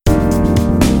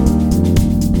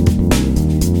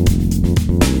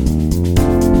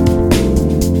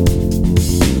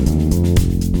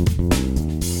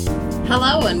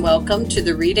and welcome to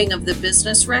the reading of the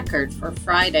Business Record for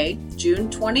Friday, June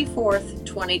 24th,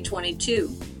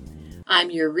 2022.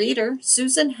 I'm your reader,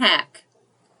 Susan Hack.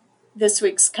 This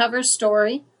week's cover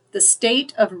story, The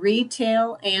State of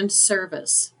Retail and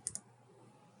Service.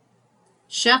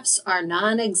 Chefs are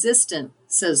non-existent,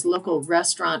 says local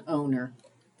restaurant owner.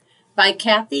 By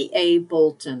Kathy A.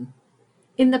 Bolton.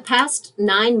 In the past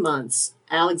 9 months,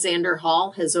 Alexander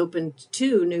Hall has opened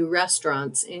 2 new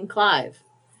restaurants in Clive.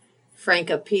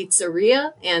 Franca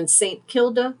Pizzeria and St.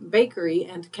 Kilda Bakery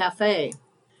and Cafe.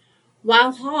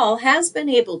 While Hall has been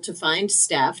able to find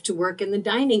staff to work in the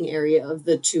dining area of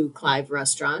the 2 Clive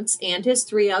restaurants and his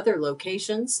 3 other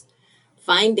locations,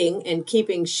 finding and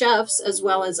keeping chefs as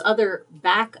well as other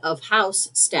back-of-house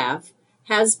staff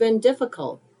has been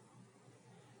difficult.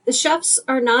 The chefs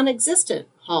are non-existent,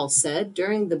 Hall said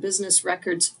during the Business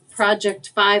Record's Project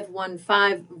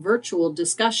 515 virtual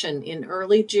discussion in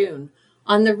early June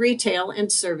on the retail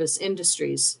and service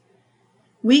industries.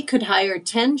 We could hire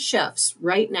 10 chefs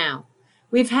right now.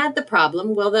 We've had the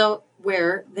problem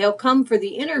where they'll come for the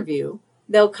interview,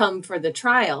 they'll come for the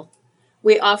trial.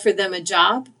 We offer them a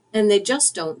job and they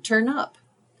just don't turn up.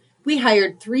 We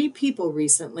hired 3 people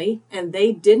recently and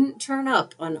they didn't turn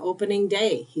up on opening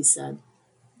day, he said.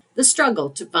 The struggle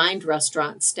to find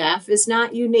restaurant staff is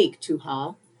not unique to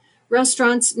Hall.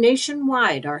 Restaurants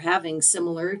nationwide are having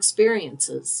similar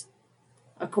experiences.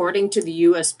 According to the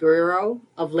U.S. Bureau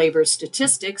of Labor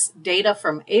Statistics data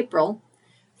from April,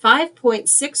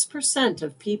 5.6%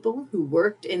 of people who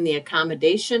worked in the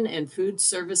accommodation and food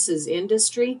services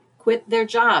industry quit their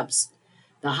jobs,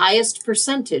 the highest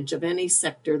percentage of any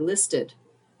sector listed.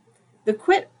 The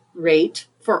quit rate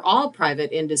for all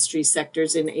private industry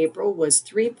sectors in April was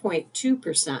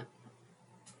 3.2%.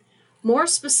 More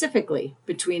specifically,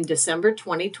 between December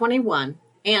 2021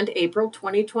 and April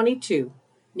 2022,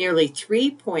 nearly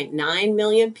 3.9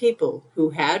 million people who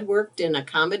had worked in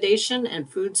accommodation and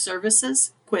food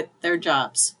services quit their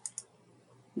jobs.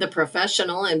 The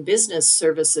professional and business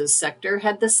services sector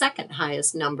had the second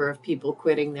highest number of people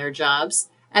quitting their jobs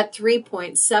at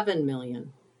 3.7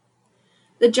 million.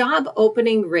 The job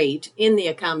opening rate in the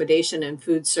accommodation and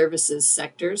food services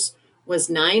sectors was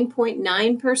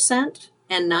 9.9%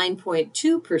 and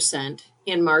 9.2%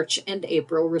 in March and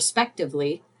April,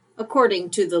 respectively, according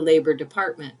to the Labor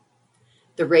Department.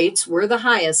 The rates were the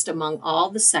highest among all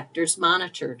the sectors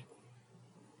monitored.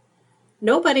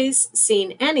 Nobody's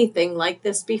seen anything like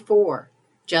this before,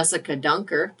 Jessica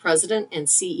Dunker, president and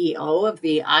CEO of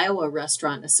the Iowa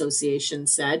Restaurant Association,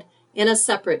 said in a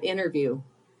separate interview.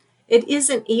 It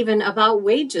isn't even about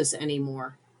wages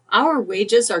anymore. Our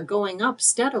wages are going up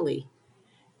steadily.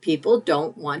 People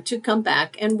don't want to come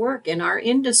back and work in our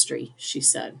industry, she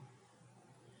said.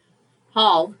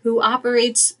 Hall, who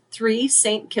operates 3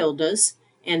 St. Kildas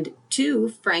and 2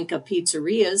 Franca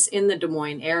Pizzerias in the Des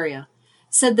Moines area,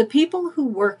 said the people who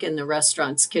work in the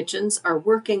restaurant's kitchens are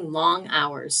working long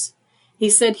hours. He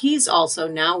said he's also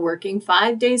now working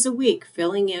 5 days a week,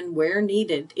 filling in where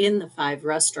needed in the 5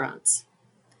 restaurants.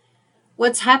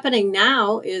 What's happening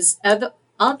now is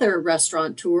other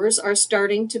restaurateurs are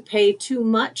starting to pay too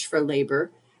much for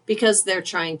labor because they're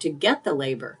trying to get the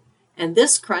labor, and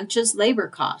this crunches labor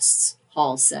costs,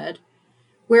 Hall said.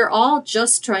 We're all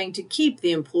just trying to keep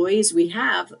the employees we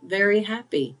have very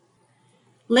happy.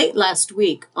 Late last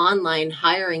week, online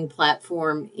hiring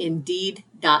platform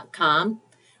Indeed.com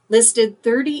listed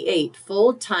 38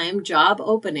 full-time job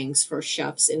openings for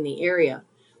chefs in the area,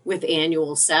 with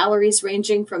annual salaries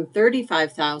ranging from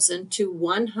 $35,000 to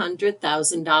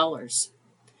 $100,000.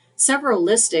 Several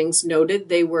listings noted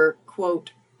they were,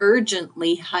 quote,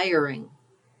 urgently hiring.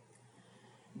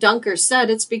 Dunker said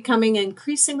it's becoming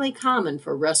increasingly common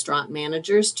for restaurant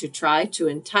managers to try to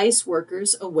entice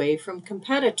workers away from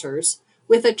competitors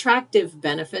with attractive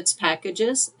benefits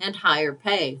packages and higher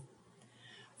pay.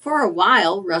 For a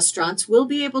while, restaurants will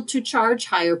be able to charge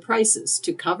higher prices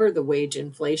to cover the wage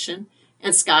inflation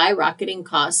and skyrocketing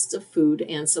costs of food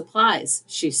and supplies,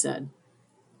 she said.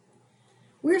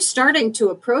 We're starting to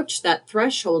approach that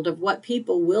threshold of what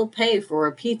people will pay for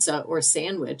a pizza or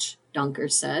sandwich, Dunker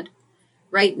said.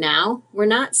 Right now, we're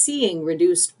not seeing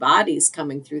reduced bodies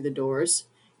coming through the doors.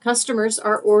 Customers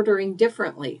are ordering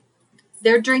differently.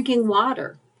 They're drinking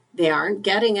water. They aren't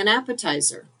getting an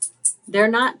appetizer. They're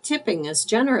not tipping as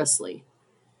generously.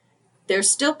 They're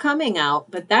still coming out,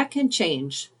 but that can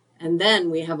change. And then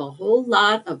we have a whole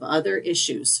lot of other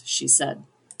issues, she said.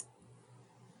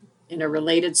 In a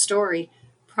related story,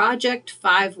 Project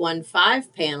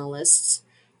 515 panelists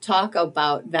talk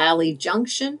about Valley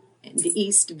Junction and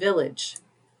East Village.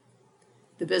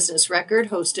 The Business Record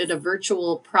hosted a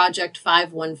virtual Project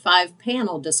 515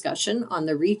 panel discussion on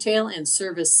the retail and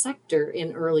service sector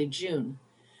in early June.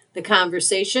 The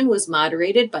conversation was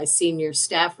moderated by senior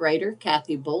staff writer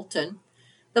Kathy Bolton.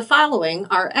 The following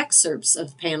are excerpts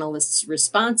of panelists'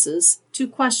 responses to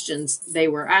questions they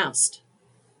were asked.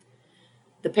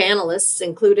 The panelists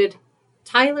included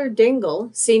Tyler Dingle,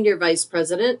 Senior Vice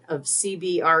President of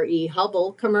CBRE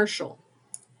Hubbell Commercial;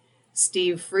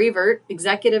 Steve Freevert,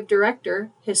 Executive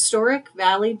Director, Historic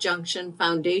Valley Junction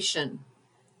Foundation;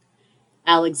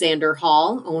 Alexander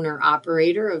Hall,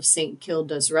 Owner-Operator of St.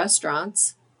 Kilda's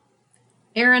Restaurants;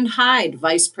 Aaron Hyde,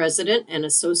 Vice President and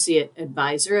Associate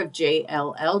Advisor of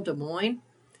JLL Des Moines;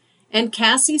 and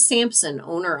Cassie Sampson,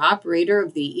 Owner-Operator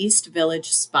of the East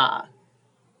Village Spa.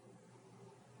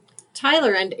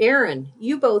 Tyler and Aaron,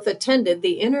 you both attended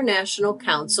the International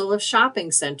Council of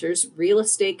Shopping Centers Real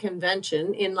Estate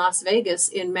Convention in Las Vegas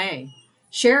in May.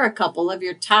 Share a couple of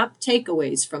your top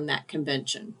takeaways from that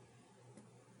convention.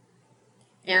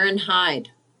 Aaron Hyde.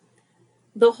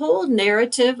 The whole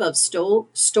narrative of store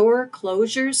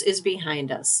closures is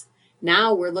behind us.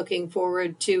 Now we're looking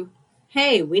forward to,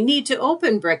 hey, we need to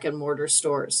open brick and mortar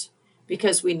stores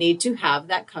because we need to have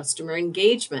that customer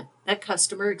engagement, that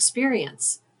customer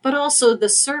experience, but also the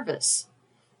service,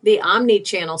 the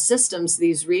omni-channel systems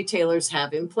these retailers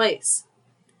have in place.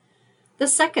 The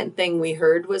second thing we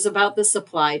heard was about the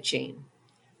supply chain.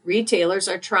 Retailers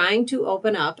are trying to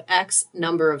open up X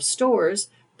number of stores,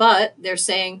 but they're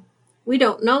saying, we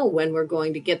don't know when we're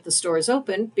going to get the stores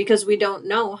open because we don't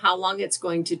know how long it's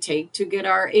going to take to get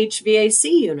our HVAC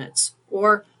units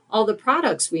or all the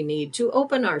products we need to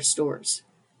open our stores.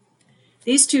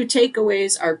 These two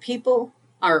takeaways are people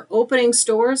are opening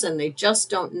stores and they just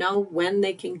don't know when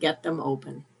they can get them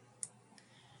open.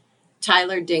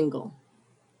 Tyler Dingle.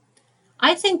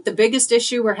 I think the biggest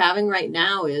issue we're having right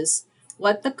now is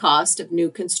what the cost of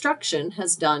new construction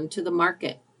has done to the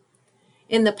market.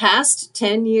 In the past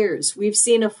 10 years, we've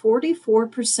seen a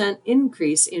 44%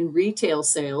 increase in retail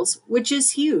sales, which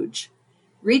is huge.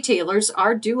 Retailers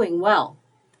are doing well.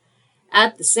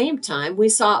 At the same time, we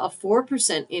saw a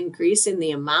 4% increase in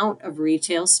the amount of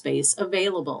retail space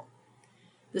available.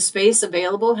 The space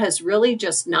available has really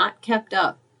just not kept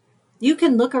up. You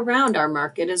can look around our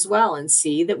market as well and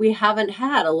see that we haven't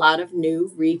had a lot of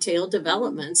new retail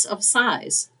developments of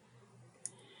size.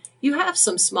 You have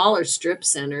some smaller strip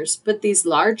centers, but these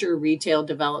larger retail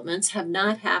developments have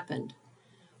not happened.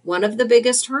 One of the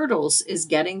biggest hurdles is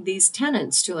getting these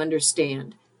tenants to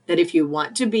understand that if you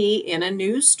want to be in a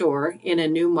new store, in a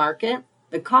new market,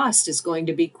 the cost is going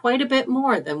to be quite a bit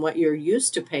more than what you're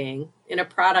used to paying in a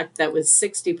product that was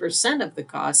 60% of the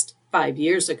cost 5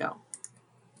 years ago.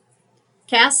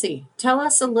 Cassie, tell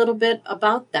us a little bit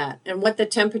about that and what the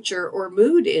temperature or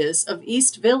mood is of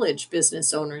East Village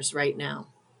business owners right now.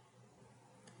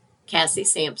 Cassie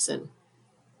Sampson.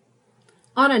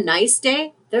 On a nice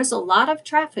day, there's a lot of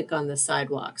traffic on the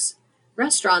sidewalks.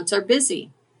 Restaurants are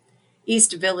busy.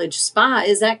 East Village Spa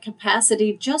is at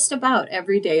capacity just about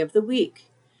every day of the week.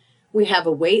 We have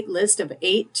a wait list of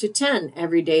 8 to 10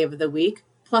 every day of the week,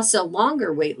 plus a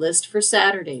longer wait list for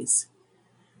Saturdays.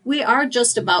 We are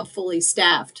just about fully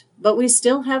staffed, but we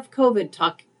still have COVID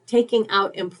taking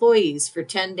out employees for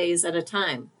 10 days at a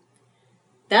time.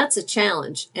 That's a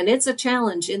challenge, and it's a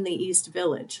challenge in the East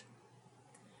Village.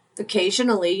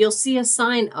 Occasionally, you'll see a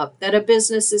sign up that a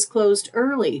business is closed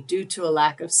early due to a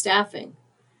lack of staffing.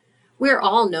 We're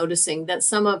all noticing that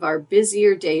some of our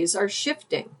busier days are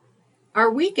shifting.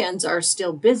 Our weekends are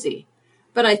still busy,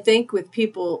 but I think with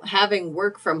people having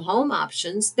work from home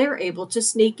options, they're able to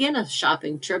sneak in a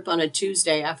shopping trip on a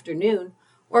Tuesday afternoon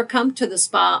or come to the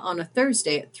spa on a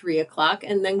Thursday at 3 o'clock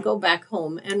and then go back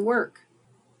home and work.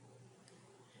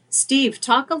 Steve,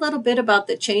 talk a little bit about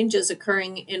the changes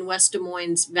occurring in West Des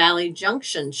Moines Valley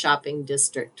Junction shopping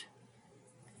district.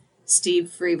 Steve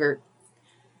Freevert.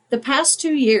 The past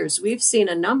 2 years, we've seen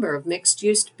a number of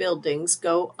mixed-use buildings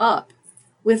go up,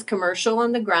 with commercial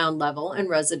on the ground level and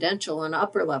residential on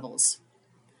upper levels.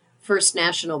 First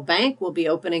National Bank will be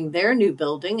opening their new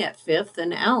building at 5th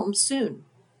and Elm soon.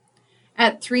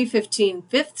 At 315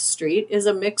 5th Street is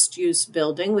a mixed-use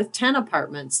building with 10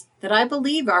 apartments that I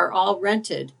believe are all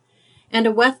rented, and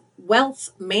a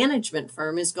wealth management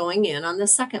firm is going in on the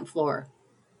second floor.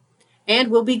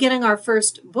 And we'll be getting our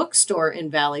first bookstore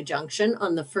in Valley Junction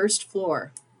on the first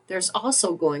floor. There's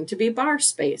also going to be bar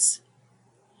space.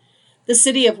 The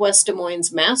City of West Des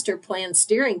Moines Master Plan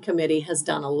Steering Committee has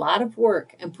done a lot of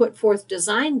work and put forth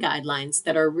design guidelines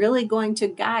that are really going to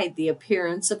guide the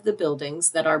appearance of the buildings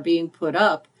that are being put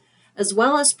up, as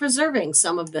well as preserving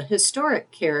some of the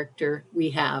historic character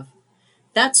we have.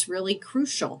 That's really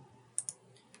crucial.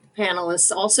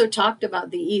 Panelists also talked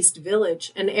about the East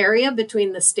Village, an area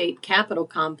between the state capitol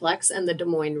complex and the Des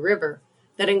Moines River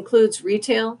that includes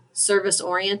retail,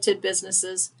 service-oriented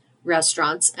businesses,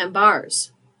 restaurants, and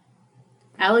bars.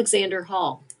 Alexander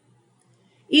Hall.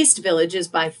 East Village is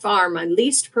by far my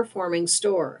least performing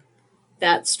store.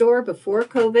 That store before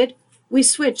COVID, we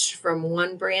switched from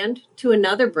one brand to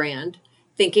another brand,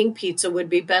 thinking pizza would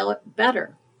be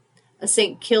better. A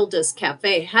St. Kilda's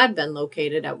Cafe had been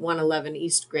located at 111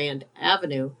 East Grand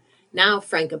Avenue. Now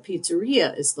Franca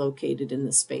Pizzeria is located in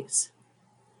the space.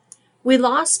 We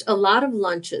lost a lot of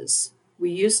lunches. We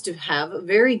used to have a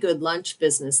very good lunch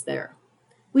business there.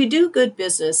 We do good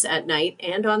business at night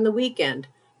and on the weekend,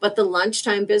 but the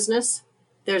lunchtime business,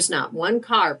 there's not one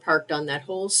car parked on that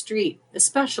whole street,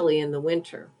 especially in the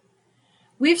winter.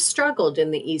 We've struggled in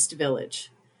the East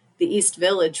Village. The East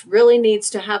Village really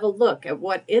needs to have a look at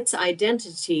what its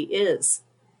identity is.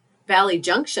 Valley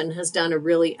Junction has done a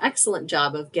really excellent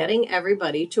job of getting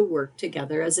everybody to work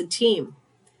together as a team.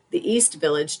 The East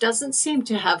Village doesn't seem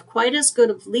to have quite as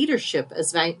good of leadership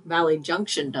as Valley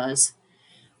Junction does.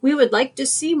 We would like to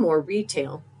see more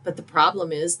retail, but the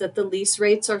problem is that the lease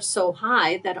rates are so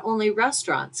high that only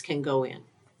restaurants can go in.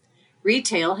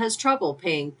 Retail has trouble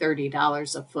paying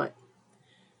 $30 a foot.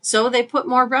 So they put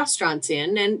more restaurants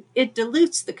in, and it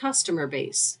dilutes the customer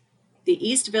base. The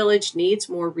East Village needs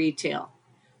more retail.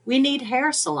 We need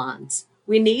hair salons.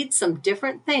 We need some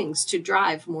different things to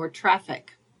drive more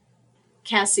traffic.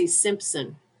 Cassie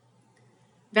Simpson.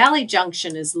 Valley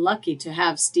Junction is lucky to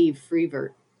have Steve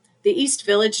Freevert. The East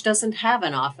Village doesn't have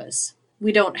an office.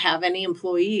 We don't have any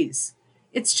employees.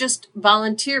 It's just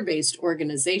volunteer-based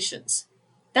organizations.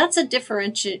 That's a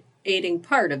differentiating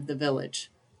part of the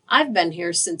village. I've been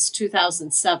here since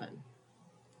 2007.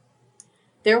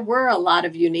 There were a lot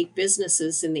of unique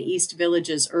businesses in the East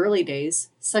Village's early days,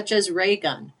 such as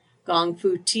Raygun, Gong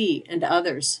Fu Tea, and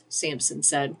others, Sampson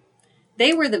said.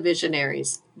 They were the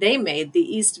visionaries. They made the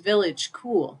East Village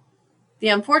cool. The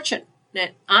unfortunate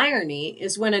irony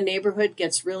is when a neighborhood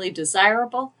gets really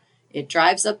desirable, it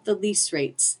drives up the lease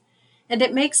rates, and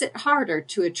it makes it harder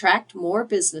to attract more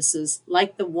businesses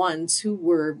like the ones who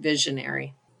were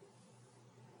visionary.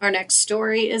 Our next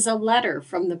story is a letter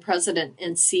from the president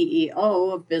and CEO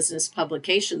of Business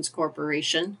Publications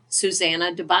Corporation,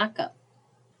 Susanna DeBaca.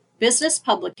 Business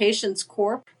Publications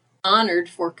Corp. Honored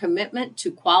for commitment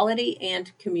to quality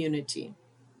and community.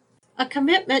 A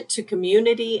commitment to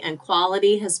community and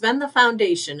quality has been the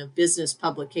foundation of Business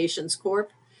Publications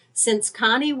Corp. Since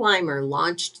Connie Weimer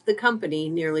launched the company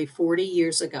nearly 40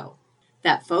 years ago.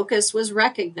 That focus was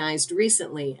recognized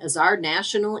recently as our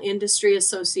national industry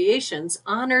associations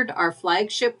honored our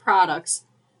flagship products,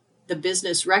 the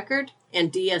Business Record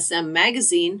and DSM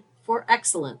Magazine, for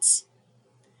excellence.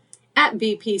 At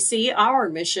BPC, our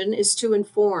mission is to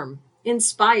inform,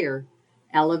 inspire,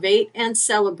 elevate, and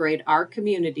celebrate our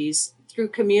communities through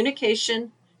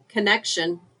communication,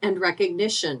 connection, and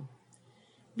recognition.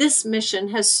 This mission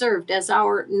has served as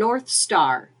our North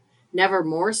Star, never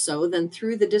more so than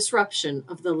through the disruption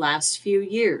of the last few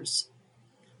years.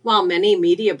 While many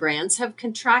media brands have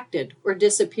contracted or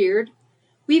disappeared,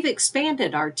 we've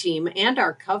expanded our team and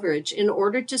our coverage in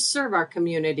order to serve our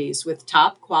communities with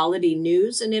top quality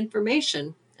news and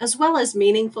information, as well as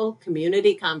meaningful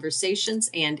community conversations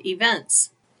and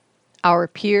events. Our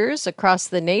peers across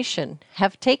the nation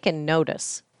have taken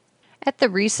notice. At the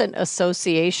recent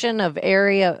Association of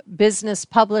Area Business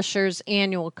Publishers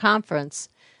annual conference,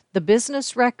 the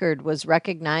Business Record was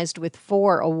recognized with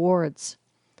 4 awards.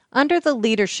 Under the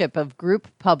leadership of group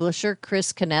publisher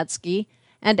Chris Konetsky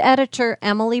and editor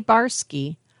Emily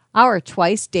Barsky, our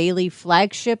twice-daily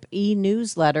flagship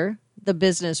e-newsletter, the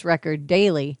Business Record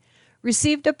Daily,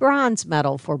 received a bronze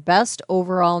medal for Best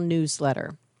Overall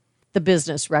Newsletter. The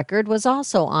Business Record was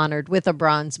also honored with a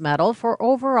bronze medal for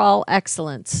overall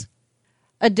excellence.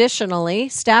 Additionally,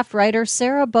 staff writer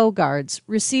Sarah Bogards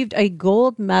received a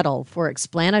gold medal for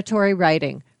explanatory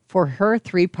writing for her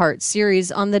 3-part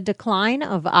series on the decline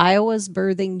of Iowa's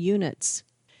birthing units.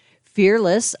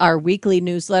 Fearless, our weekly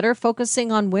newsletter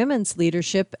focusing on women's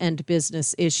leadership and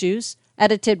business issues,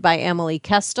 edited by Emily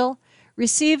Kestel,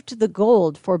 received the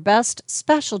gold for Best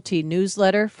Specialty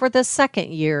Newsletter for the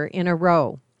 2nd year in a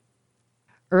row.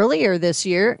 Earlier this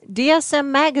year, DSM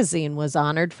Magazine was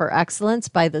honored for excellence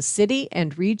by the City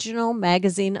and Regional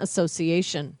Magazine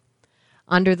Association.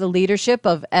 Under the leadership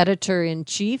of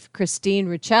Editor-in-Chief Christine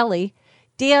Riccelli,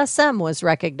 DSM was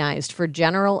recognized for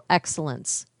general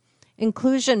excellence.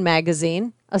 Inclusion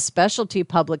Magazine, a specialty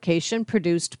publication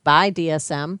produced by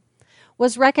DSM,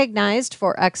 was recognized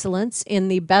for excellence in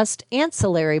the Best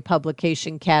Ancillary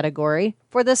Publication category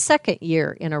for the second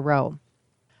year in a row.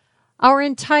 Our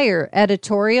entire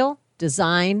editorial,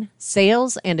 design,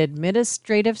 sales, and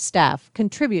administrative staff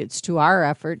contributes to our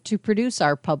effort to produce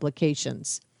our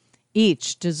publications.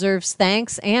 Each deserves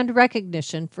thanks and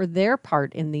recognition for their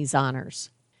part in these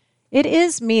honors. It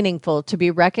is meaningful to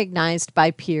be recognized by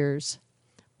peers,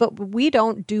 but we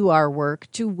don't do our work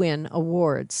to win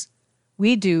awards.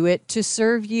 We do it to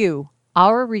serve you,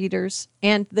 our readers,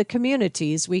 and the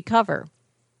communities we cover.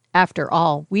 After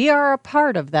all, we are a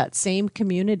part of that same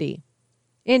community.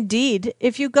 Indeed,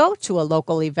 if you go to a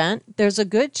local event, there's a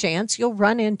good chance you'll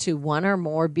run into one or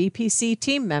more BPC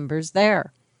team members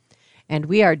there. And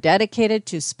we are dedicated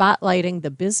to spotlighting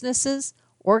the businesses,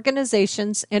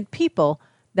 organizations, and people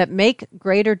that make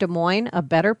Greater Des Moines a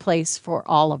better place for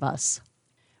all of us.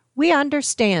 We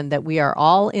understand that we are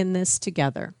all in this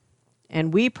together,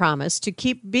 and we promise to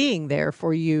keep being there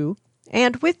for you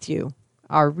and with you,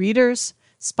 our readers,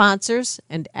 sponsors,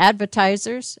 and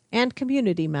advertisers, and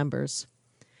community members.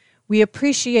 We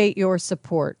appreciate your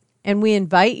support, and we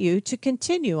invite you to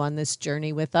continue on this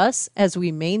journey with us as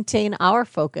we maintain our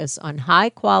focus on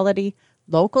high-quality,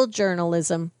 local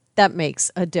journalism that makes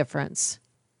a difference.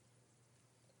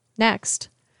 Next,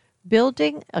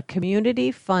 building a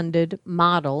community-funded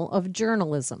model of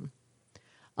journalism.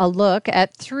 A look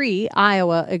at 3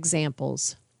 Iowa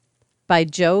examples by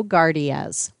Joe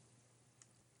Gardiaz.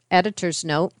 Editor's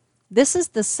note: this is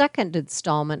the second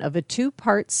installment of a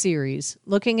 2-part series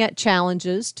looking at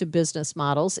challenges to business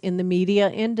models in the media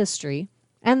industry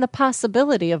and the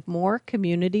possibility of more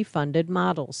community-funded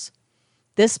models.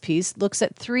 This piece looks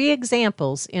at 3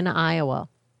 examples in Iowa.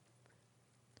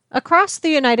 Across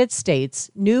the United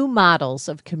States, new models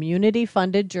of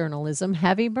community-funded journalism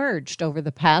have emerged over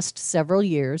the past several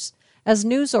years as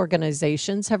news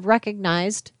organizations have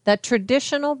recognized that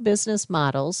traditional business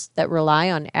models that rely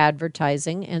on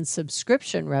advertising and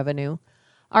subscription revenue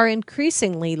are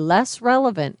increasingly less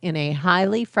relevant in a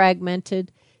highly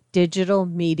fragmented digital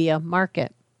media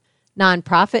market.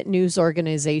 Nonprofit news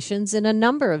organizations in a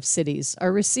number of cities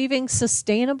are receiving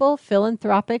sustainable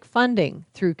philanthropic funding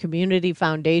through community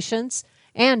foundations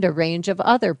and a range of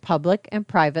other public and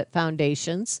private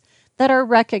foundations that are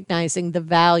recognizing the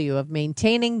value of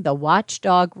maintaining the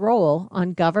watchdog role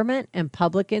on government and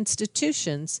public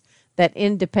institutions that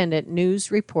independent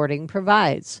news reporting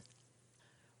provides.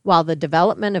 While the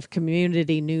development of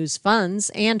community news funds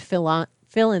and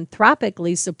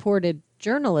philanthropically supported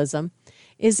journalism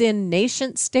is in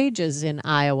nascent stages in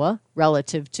Iowa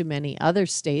relative to many other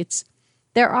states,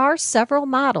 there are several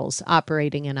models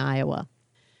operating in Iowa.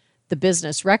 The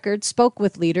Business Record spoke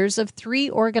with leaders of 3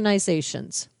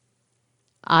 organizations: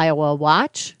 Iowa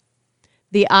Watch,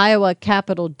 the Iowa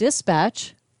Capital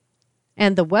Dispatch,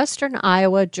 and the Western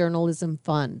Iowa Journalism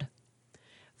Fund,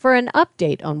 for an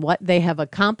update on what they have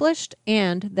accomplished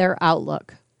and their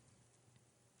outlook.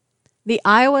 The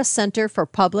Iowa Center for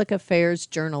Public Affairs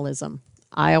Journalism,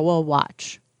 Iowa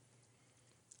Watch.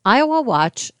 Iowa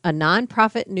Watch, a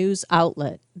nonprofit news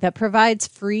outlet that provides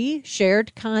free,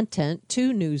 shared content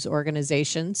to news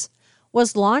organizations,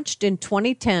 was launched in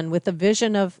 2010 with a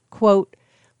vision of, quote,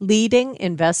 leading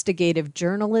investigative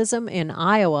journalism in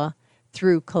Iowa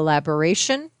through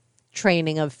collaboration,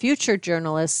 training of future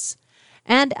journalists,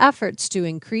 and efforts to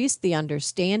increase the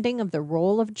understanding of the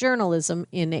role of journalism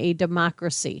in a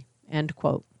democracy, end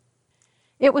quote.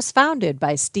 It was founded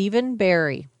by Stephen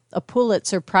Barry, a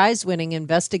Pulitzer Prize-winning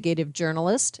investigative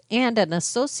journalist and an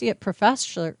associate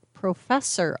professor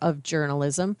of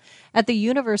journalism at the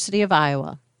University of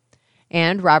Iowa,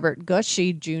 and Robert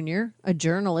Gushee, Jr., a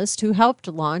journalist who helped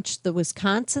launch the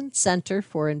Wisconsin Center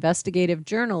for Investigative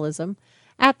Journalism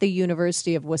at the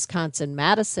University of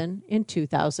Wisconsin-Madison in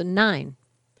 2009.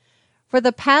 For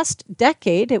the past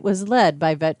decade, it was led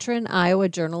by veteran Iowa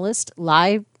journalist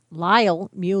Lyle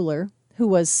Mueller, who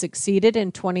was succeeded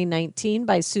in 2019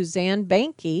 by Suzanne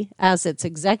Banke as its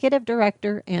executive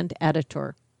director and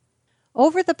editor.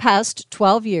 Over the past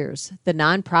 12 years, the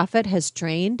nonprofit has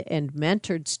trained and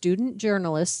mentored student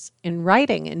journalists in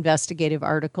writing investigative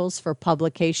articles for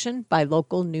publication by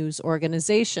local news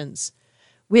organizations,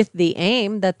 with the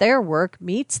aim that their work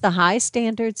meets the high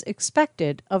standards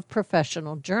expected of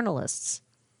professional journalists.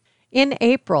 In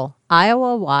April,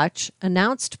 Iowa Watch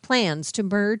announced plans to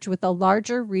merge with a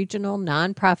larger regional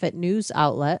nonprofit news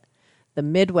outlet, the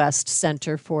Midwest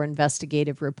Center for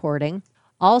Investigative Reporting,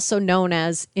 also known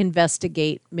as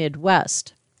Investigate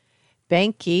Midwest.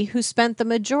 Banke, who spent the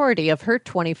majority of her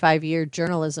 25-year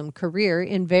journalism career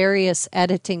in various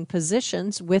editing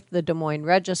positions with the Des Moines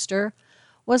Register,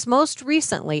 was most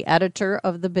recently editor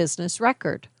of the Business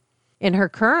Record. In her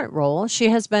current role, she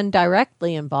has been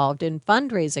directly involved in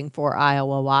fundraising for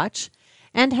Iowa Watch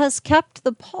and has kept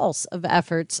the pulse of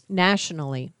efforts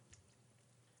nationally.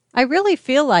 I really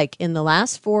feel like in the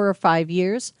last 4 or 5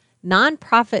 years,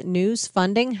 nonprofit news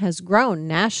funding has grown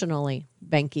nationally,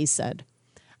 Benke said.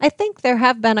 I think there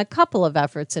have been a couple of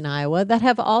efforts in Iowa that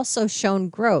have also shown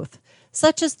growth,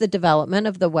 such as the development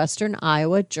of the Western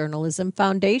Iowa Journalism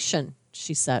Foundation,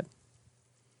 she said.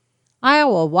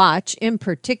 Iowa Watch, in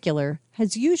particular,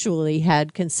 has usually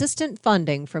had consistent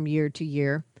funding from year to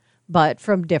year, but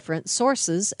from different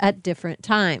sources at different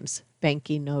times,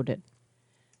 Benke noted.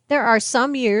 There are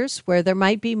some years where there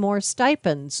might be more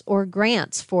stipends or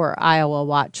grants for Iowa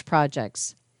Watch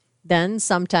projects. Then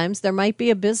sometimes there might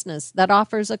be a business that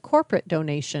offers a corporate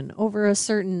donation over a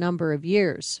certain number of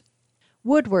years.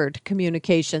 Woodward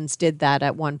Communications did that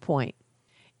at one point.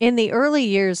 In the early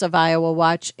years of Iowa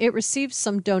Watch, it received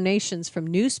some donations from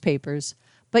newspapers,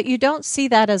 but you don't see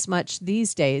that as much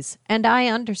these days, and I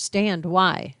understand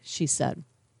why, she said.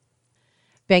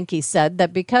 Benke said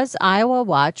that because Iowa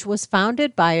Watch was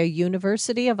founded by a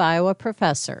University of Iowa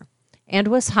professor and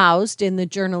was housed in the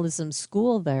journalism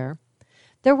school there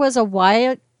was a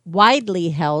widely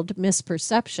held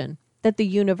misperception that the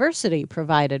university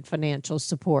provided financial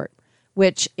support,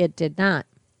 which it did not.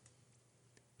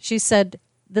 She said,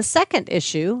 the second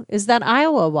issue is that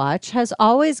Iowa Watch has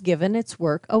always given its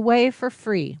work away for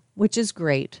free, which is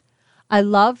great. I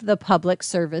love the public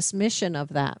service mission of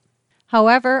that.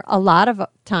 However, a lot of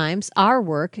times our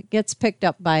work gets picked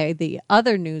up by the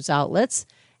other news outlets,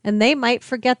 and they might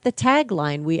forget the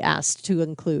tagline we asked to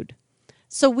include.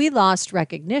 So we lost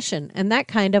recognition, and that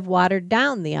kind of watered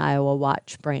down the Iowa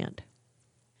Watch brand.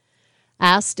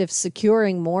 Asked if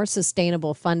securing more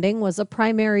sustainable funding was a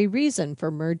primary reason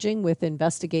for merging with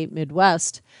Investigate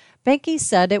Midwest, Benke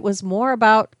said it was more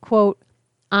about, quote,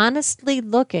 honestly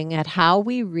looking at how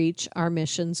we reach our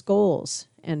mission's goals,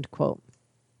 end quote.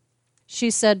 She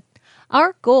said,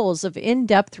 our goals of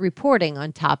in-depth reporting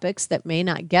on topics that may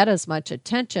not get as much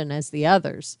attention as the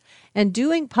others, and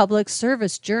doing public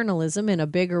service journalism in a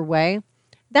bigger way,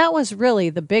 that was really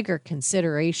the bigger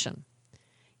consideration.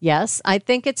 Yes, I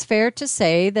think it's fair to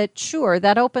say that, sure,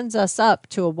 that opens us up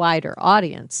to a wider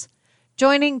audience.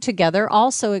 Joining together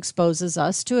also exposes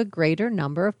us to a greater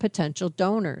number of potential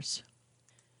donors.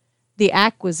 The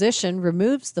acquisition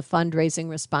removes the fundraising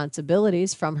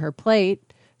responsibilities from her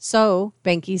plate, so,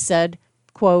 Benke said,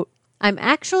 quote, I'm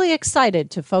actually excited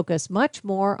to focus much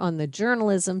more on the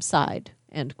journalism side,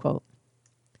 end quote.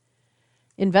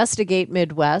 Investigate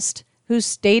Midwest, whose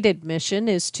stated mission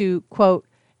is to, quote,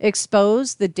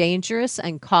 expose the dangerous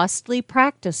and costly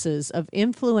practices of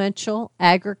influential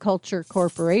agriculture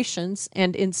corporations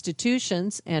and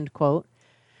institutions, end quote,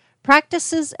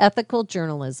 practices ethical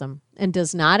journalism and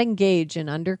does not engage in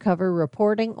undercover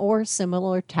reporting or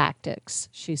similar tactics,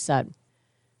 she said.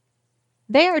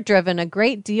 They are driven a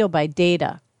great deal by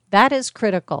data. That is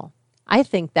critical. I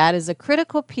think that is a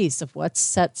critical piece of what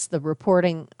sets the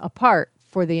reporting apart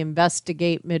for the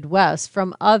Investigate Midwest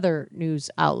from other news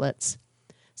outlets.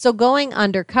 So going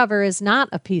undercover is not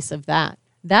a piece of that.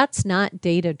 That's not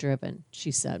data-driven,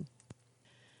 she said.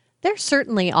 There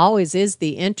certainly always is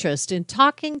the interest in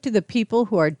talking to the people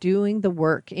who are doing the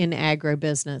work in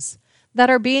agribusiness, that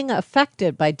are being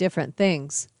affected by different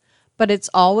things. But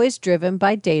it's always driven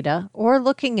by data or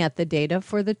looking at the data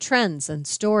for the trends and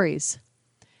stories.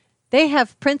 They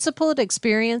have principled,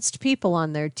 experienced people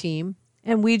on their team,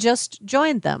 and we just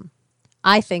joined them.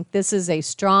 I think this is a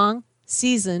strong,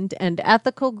 seasoned, and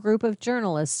ethical group of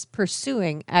journalists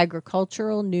pursuing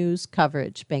agricultural news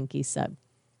coverage, Benke said.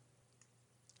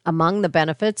 Among the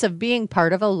benefits of being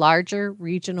part of a larger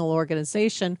regional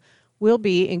organization will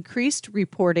be increased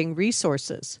reporting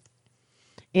resources.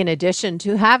 In addition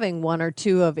to having one or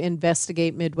two of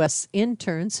Investigate Midwest's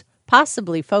interns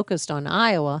possibly focused on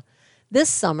Iowa, this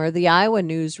summer the Iowa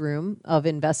newsroom of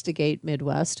Investigate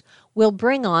Midwest will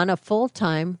bring on a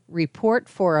full-time Report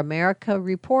for America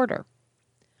reporter.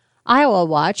 Iowa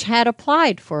Watch had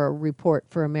applied for a Report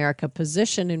for America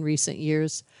position in recent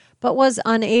years, but was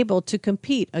unable to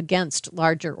compete against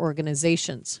larger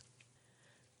organizations.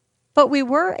 But we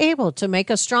were able to make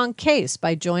a strong case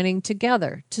by joining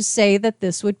together to say that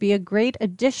this would be a great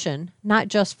addition, not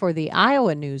just for the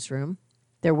Iowa newsroom.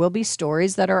 There will be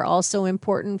stories that are also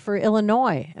important for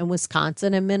Illinois and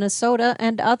Wisconsin and Minnesota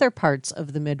and other parts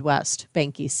of the Midwest,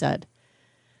 Benke said.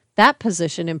 That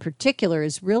position in particular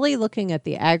is really looking at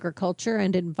the agriculture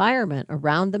and environment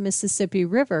around the Mississippi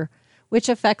River, which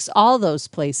affects all those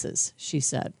places, she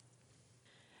said.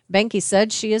 Benke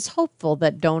said she is hopeful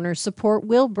that donor support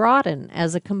will broaden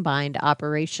as a combined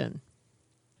operation.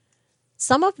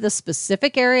 Some of the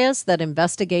specific areas that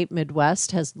Investigate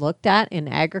Midwest has looked at in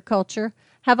agriculture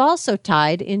have also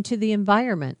tied into the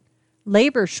environment,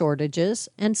 labor shortages,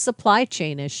 and supply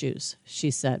chain issues,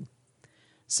 she said.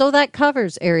 So that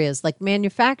covers areas like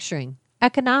manufacturing,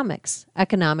 economics,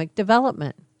 economic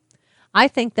development. I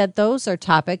think that those are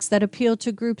topics that appeal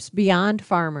to groups beyond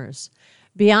farmers,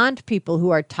 beyond people who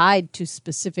are tied to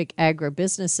specific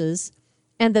agribusinesses,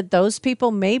 and that those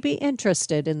people may be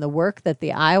interested in the work that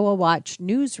the Iowa Watch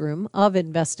newsroom of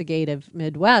Investigative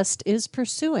Midwest is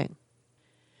pursuing.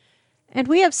 And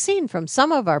we have seen from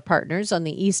some of our partners on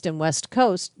the East and West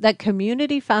Coast that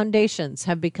community foundations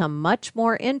have become much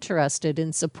more interested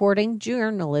in supporting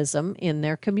journalism in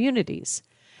their communities.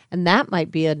 And that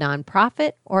might be a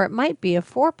nonprofit or it might be a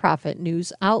for-profit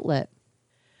news outlet.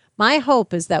 My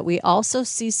hope is that we also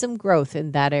see some growth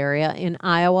in that area in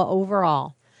Iowa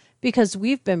overall, because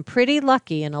we've been pretty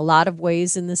lucky in a lot of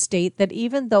ways in the state that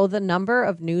even though the number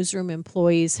of newsroom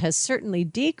employees has certainly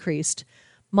decreased,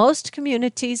 most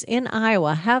communities in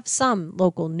Iowa have some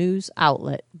local news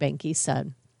outlet, Benke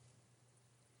said.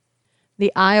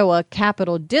 The Iowa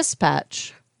Capital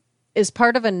Dispatch is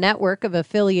part of a network of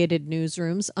affiliated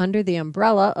newsrooms under the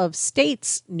umbrella of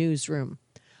States Newsroom,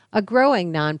 a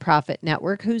growing nonprofit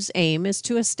network whose aim is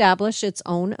to establish its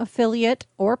own affiliate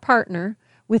or partner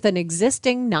with an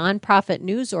existing nonprofit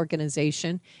news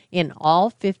organization in all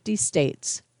 50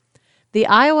 states. The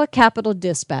Iowa Capital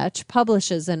Dispatch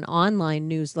publishes an online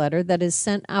newsletter that is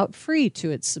sent out free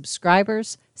to its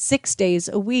subscribers 6 days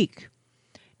a week.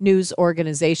 News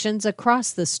organizations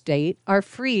across the state are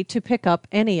free to pick up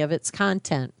any of its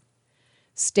content.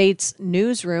 States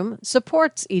Newsroom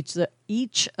supports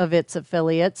each of its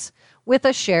affiliates with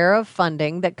a share of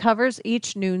funding that covers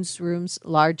each newsroom's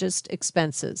largest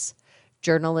expenses: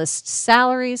 journalists'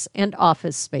 salaries and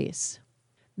office space.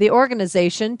 The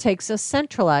organization takes a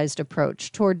centralized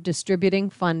approach toward distributing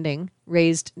funding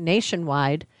raised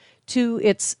nationwide to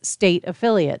its state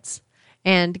affiliates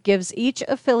and gives each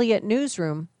affiliate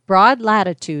newsroom broad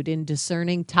latitude in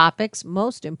discerning topics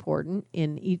most important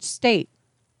in each state.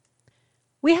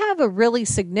 We have a really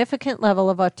significant level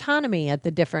of autonomy at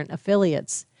the different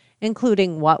affiliates,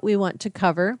 including what we want to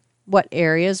cover, what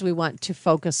areas we want to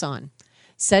focus on,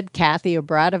 said Kathy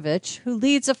Obradovich, who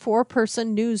leads a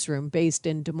 4-person newsroom based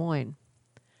in Des Moines.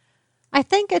 I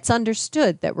think it's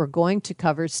understood that we're going to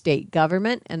cover state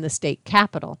government and the state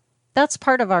capitol. That's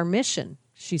part of our mission,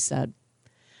 she said.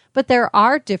 But there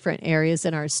are different areas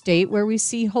in our state where we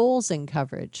see holes in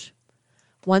coverage.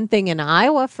 One thing in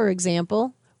Iowa, for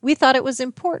example, we thought it was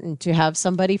important to have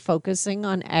somebody focusing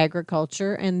on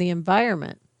agriculture and the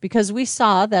environment because we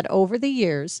saw that over the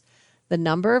years, the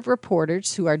number of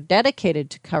reporters who are dedicated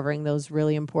to covering those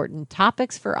really important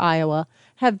topics for Iowa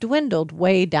have dwindled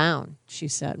way down, she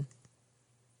said.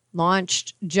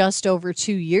 Launched just over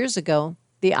 2 years ago,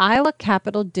 the Iowa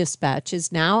Capital Dispatch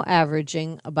is now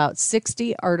averaging about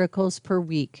 60 articles per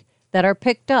week that are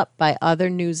picked up by other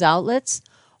news outlets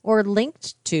or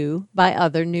linked to by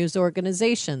other news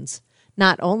organizations,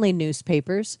 not only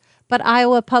newspapers, but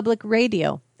Iowa Public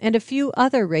Radio and a few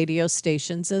other radio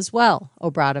stations as well,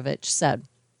 Obradovich said.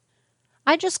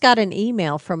 I just got an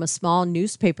email from a small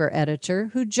newspaper editor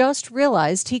who just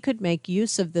realized he could make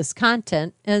use of this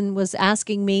content and was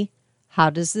asking me,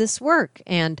 "How does this work?"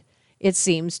 And "It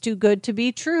seems too good to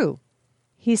be true."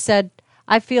 He said,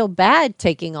 "I feel bad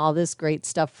taking all this great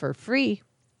stuff for free."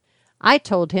 I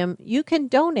told him, "You can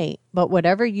donate, but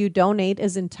whatever you donate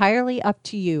is entirely up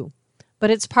to you.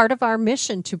 But it's part of our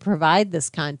mission to provide this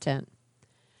content."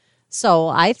 So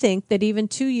I think that even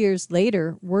 2 years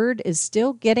later, word is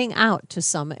still getting out to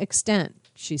some extent,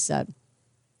 she said.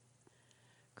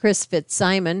 Chris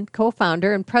Fitzsimon,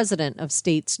 co-founder and president of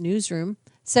States Newsroom,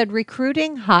 said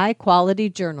recruiting high-quality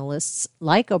journalists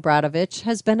like Obradovich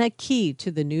has been a key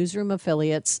to the newsroom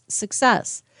affiliate's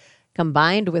success,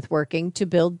 combined with working to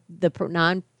build the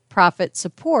nonprofit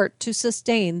support to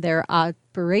sustain their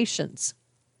operations.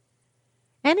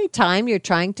 Anytime you're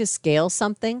trying to scale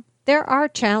something, there are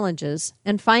challenges,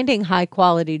 and finding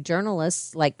high-quality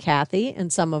journalists like Kathy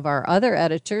and some of our other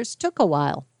editors took a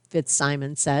while,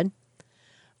 Fitzsimon said.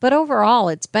 But overall,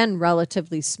 it's been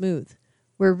relatively smooth.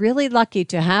 We're really lucky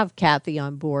to have Kathy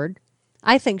on board.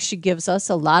 I think she gives us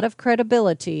a lot of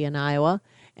credibility in Iowa,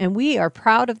 and we are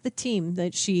proud of the team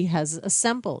that she has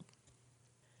assembled.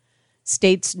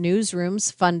 States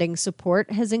Newsroom's funding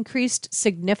support has increased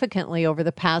significantly over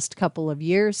the past couple of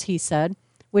years, he said,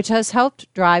 which has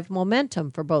helped drive momentum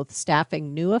for both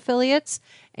staffing new affiliates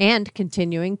and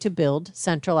continuing to build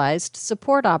centralized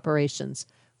support operations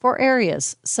for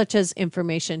areas such as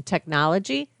information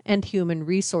technology and human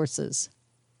resources.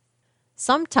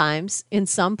 Sometimes, in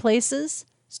some places,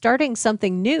 starting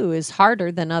something new is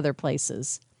harder than other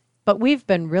places, but we've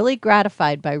been really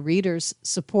gratified by readers'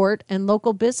 support and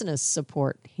local business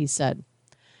support, he said.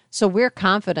 So we're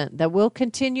confident that we'll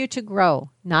continue to grow,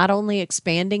 not only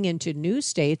expanding into new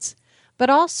states,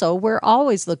 but also we're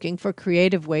always looking for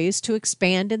creative ways to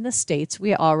expand in the states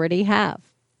we already have.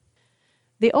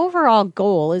 The overall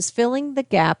goal is filling the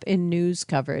gap in news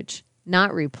coverage,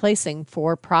 not replacing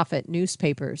for-profit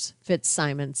newspapers,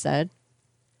 Fitzsimon said.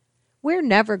 We're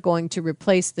never going to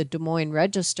replace the Des Moines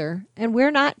Register, and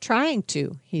we're not trying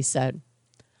to, he said.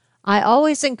 I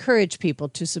always encourage people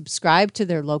to subscribe to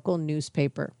their local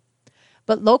newspaper.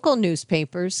 But local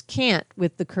newspapers can't,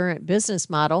 with the current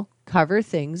business model, cover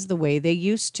things the way they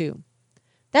used to.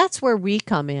 That's where we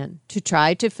come in, to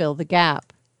try to fill the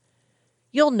gap.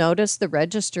 You'll notice the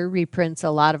Register reprints a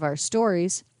lot of our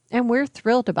stories, and we're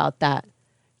thrilled about that,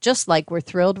 just like we're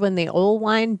thrilled when the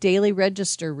Oelwein Daily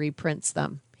Register reprints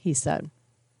them, he said.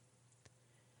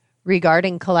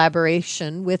 Regarding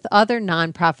collaboration with other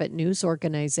nonprofit news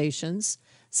organizations,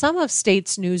 some of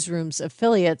States Newsroom's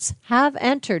affiliates have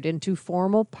entered into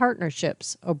formal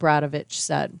partnerships, Obradovich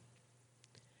said.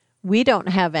 We don't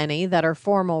have any that are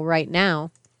formal right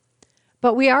now,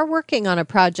 but we are working on a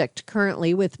project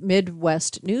currently with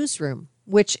Midwest Newsroom,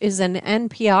 which is an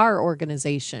NPR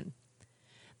organization.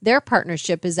 Their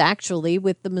partnership is actually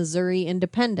with the Missouri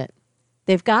Independent.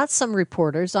 They've got some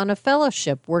reporters on a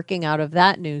fellowship working out of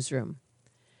that newsroom.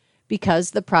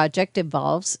 Because the project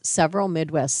involves several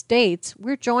Midwest states,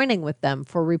 we're joining with them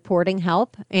for reporting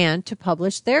help and to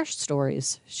publish their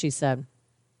stories, she said.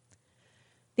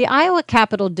 The Iowa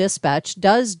Capital Dispatch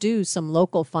does do some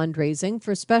local fundraising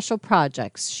for special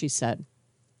projects, she said.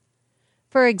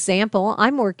 For example,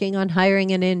 I'm working on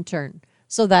hiring an intern,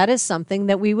 so that is something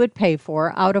that we would pay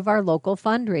for out of our local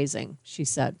fundraising, she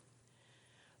said.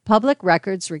 Public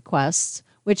records requests,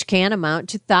 which can amount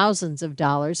to thousands of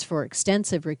dollars for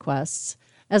extensive requests,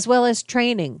 as well as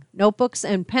training, notebooks,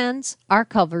 and pens, are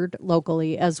covered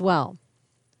locally as well.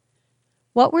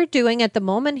 What we're doing at the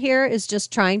moment here is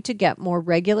just trying to get more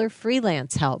regular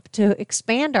freelance help to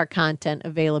expand our content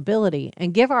availability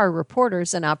and give our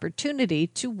reporters an opportunity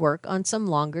to work on some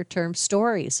longer-term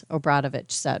stories,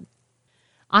 Obradovich said.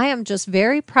 I am just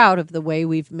very proud of the way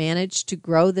we've managed to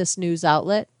grow this news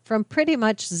outlet from pretty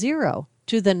much zero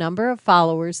to the number of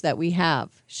followers that we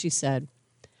have, she said.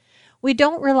 We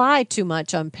don't rely too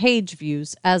much on page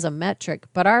views as a metric,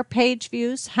 but our page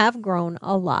views have grown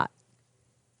a lot.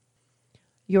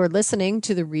 You're listening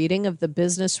to the reading of the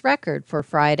Business Record for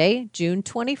Friday, June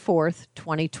 24th,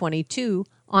 2022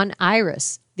 on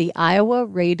IRIS, the Iowa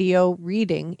Radio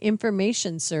Reading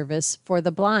Information Service for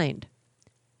the Blind.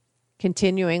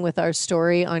 Continuing with our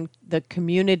story on the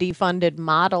community-funded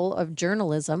model of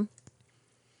journalism,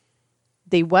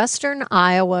 the Western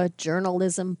Iowa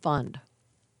Journalism Fund.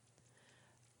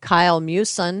 Kyle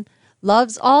Muson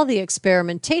loves all the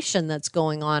experimentation that's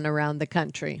going on around the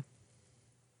country.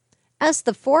 As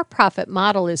the for-profit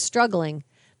model is struggling,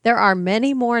 there are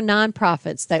many more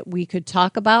nonprofits that we could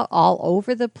talk about all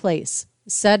over the place,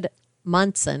 said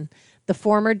Munson, the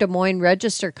former Des Moines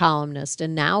Register columnist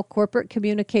and now corporate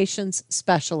communications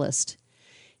specialist.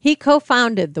 He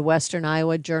co-founded the Western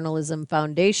Iowa Journalism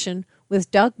Foundation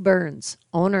with Doug Burns,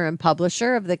 owner and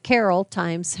publisher of the Carroll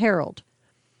Times-Herald.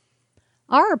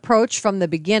 Our approach from the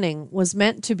beginning was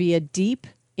meant to be a deep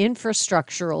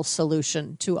infrastructural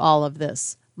solution to all of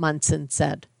this, Munson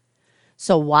said.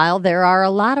 So while there are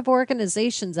a lot of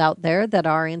organizations out there that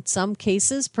are in some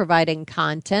cases providing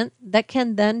content that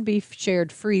can then be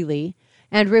shared freely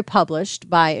and republished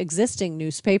by existing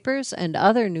newspapers and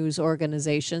other news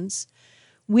organizations,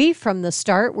 we from the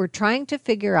start were trying to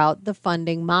figure out the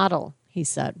funding model, he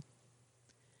said.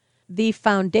 The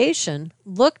foundation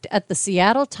looked at the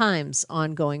Seattle Times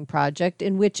ongoing project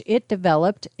in which it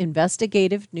developed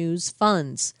investigative news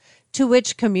funds to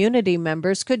which community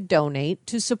members could donate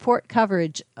to support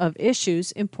coverage of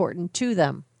issues important to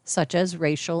them, such as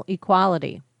racial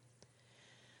equality.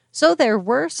 So there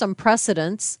were some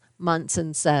precedents,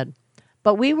 Munson said,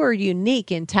 but we were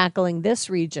unique in tackling this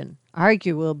region,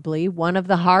 arguably one of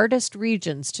the hardest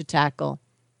regions to tackle,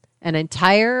 an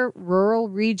entire rural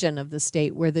region of the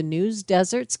state where the news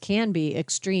deserts can be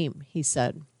extreme, he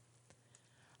said.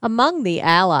 Among the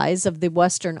allies of the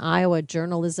Western Iowa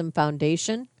Journalism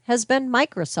Foundation has been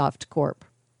Microsoft Corp.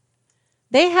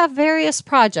 They have various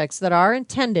projects that are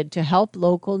intended to help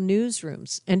local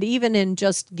newsrooms, and even in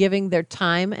just giving their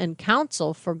time and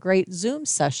counsel for great Zoom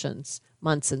sessions,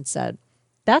 Munson said.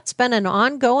 That's been an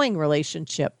ongoing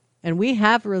relationship, and we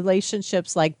have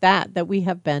relationships like that we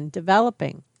have been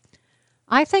developing.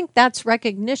 I think that's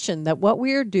recognition that what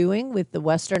we are doing with the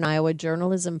Western Iowa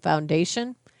Journalism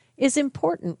Foundation is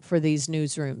important for these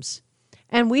newsrooms.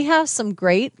 And we have some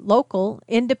great local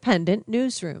independent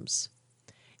newsrooms.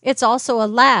 It's also a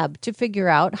lab to figure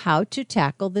out how to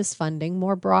tackle this funding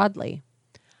more broadly.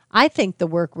 I think the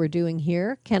work we're doing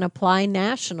here can apply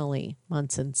nationally,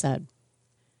 Munson said.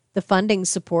 The funding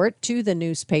support to the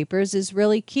newspapers is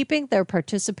really keeping their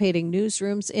participating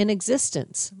newsrooms in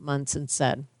existence, Munson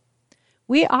said.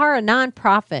 We are a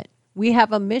nonprofit. We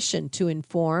have a mission to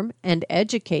inform and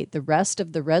educate the rest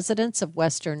of the residents of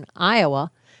Western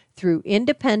Iowa through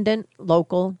independent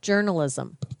local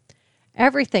journalism.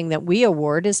 Everything that we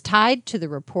award is tied to the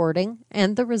reporting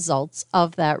and the results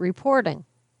of that reporting.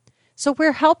 So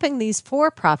we're helping these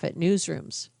for-profit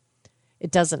newsrooms.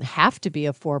 It doesn't have to be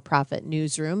a for-profit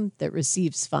newsroom that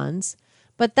receives funds,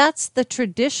 but that's the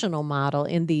traditional model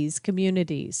in these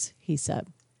communities, he said.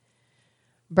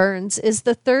 Burns is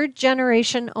the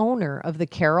third-generation owner of the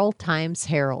Carroll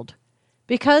Times-Herald.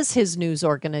 Because his news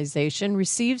organization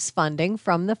receives funding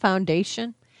from the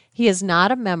foundation, he is not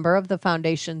a member of the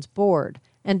foundation's board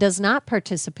and does not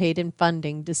participate in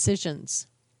funding decisions.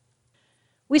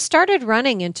 We started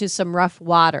running into some rough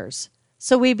waters,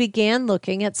 so we began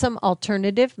looking at some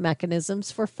alternative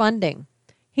mechanisms for funding,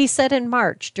 he said in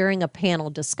March during a panel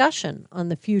discussion on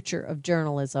the future of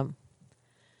journalism.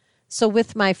 So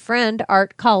with my friend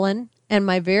Art Cullen and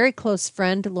my very close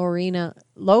friend Lorena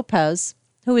Lopez,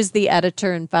 who is the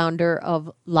editor and founder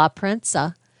of La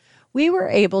Prensa, we were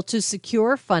able to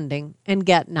secure funding and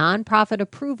get nonprofit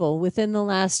approval within the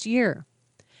last year.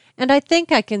 And I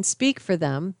think I can speak for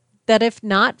them that if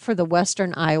not for the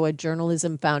Western Iowa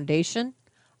Journalism Foundation,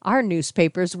 our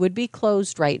newspapers would be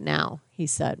closed right now, he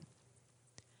said.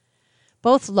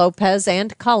 Both Lopez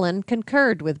and Cullen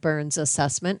concurred with Burns'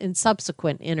 assessment in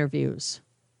subsequent interviews.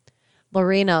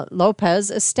 Lorena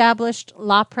Lopez established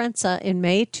La Prensa in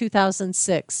May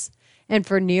 2006 and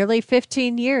for nearly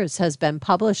 15 years has been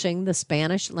publishing the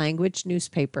Spanish-language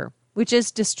newspaper, which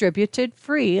is distributed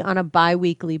free on a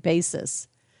bi-weekly basis.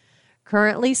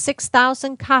 Currently,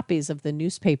 6,000 copies of the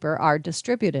newspaper are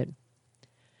distributed.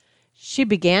 She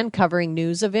began covering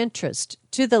news of interest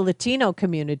to the Latino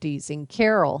communities in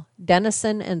Carroll,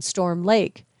 Denison, and Storm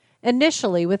Lake,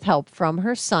 initially with help from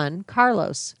her son,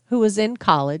 Carlos, who was in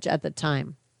college at the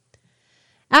time.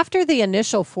 After the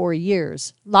initial 4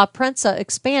 years, La Prensa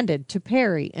expanded to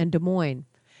Perry and Des Moines,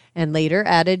 and later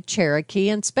added Cherokee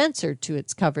and Spencer to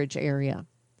its coverage area.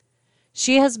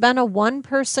 She has been a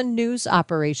one-person news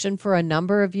operation for a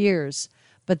number of years,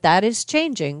 but that is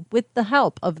changing with the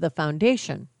help of the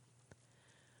foundation.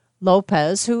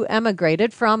 Lopez, who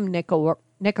emigrated from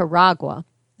Nicaragua,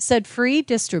 said free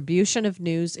distribution of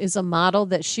news is a model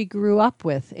that she grew up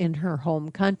with in her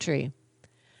home country.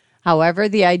 However,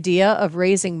 the idea of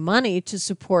raising money to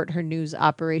support her news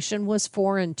operation was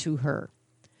foreign to her.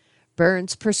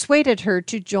 Burns persuaded her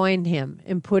to join him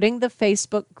in putting the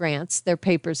Facebook grants their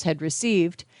papers had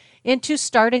received into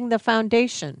starting the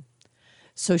foundation.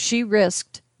 So she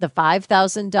risked the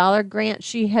 $5,000 grant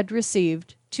she had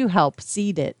received to help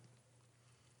seed it.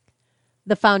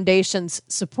 The foundation's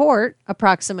support,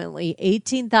 approximately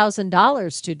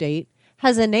 $18,000 to date,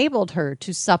 has enabled her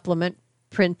to supplement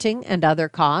printing and other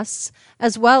costs,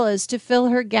 as well as to fill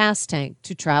her gas tank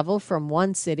to travel from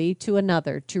one city to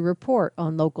another to report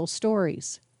on local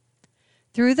stories.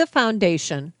 Through the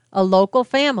foundation, a local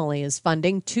family is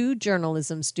funding 2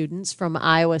 journalism students from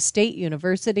Iowa State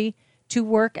University to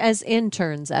work as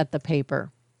interns at the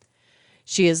paper.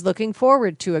 She is looking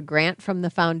forward to a grant from the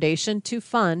foundation to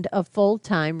fund a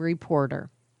full-time reporter.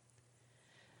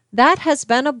 That has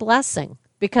been a blessing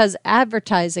because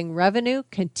advertising revenue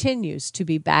continues to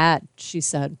be bad, she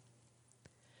said.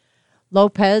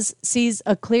 Lopez sees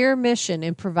a clear mission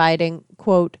in providing,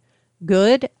 quote,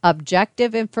 good,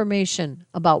 objective information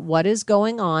about what is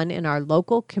going on in our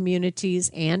local communities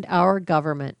and our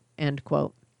government, end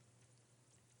quote.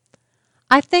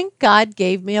 I think God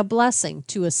gave me a blessing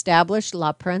to establish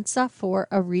La Prensa for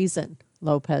a reason,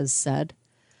 Lopez said.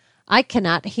 I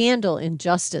cannot handle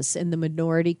injustice in the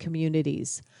minority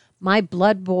communities. My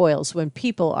blood boils when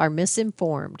people are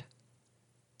misinformed.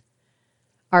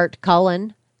 Art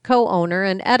Cullen, co-owner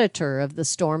and editor of the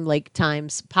Storm Lake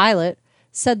Times Pilot,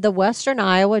 said the Western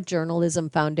Iowa Journalism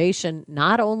Foundation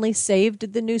not only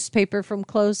saved the newspaper from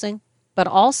closing, but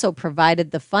also provided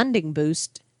the funding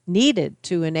boost needed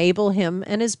to enable him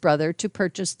and his brother to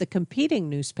purchase the competing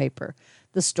newspaper,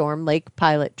 the Storm Lake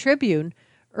Pilot Tribune,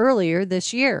 earlier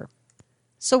this year.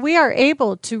 So we are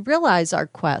able to realize our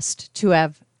quest to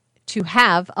have to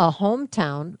have a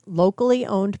hometown, locally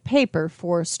owned paper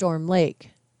for Storm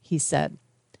Lake, he said.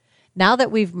 Now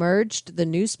that we've merged the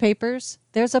newspapers,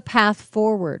 there's a path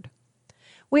forward.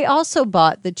 We also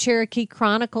bought the Cherokee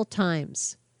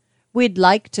Chronicle-Times. We'd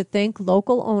like to think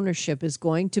local ownership is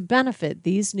going to benefit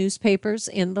these newspapers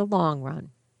in the long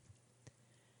run.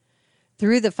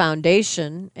 Through the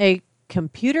foundation, a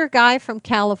computer guy from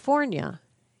California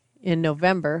in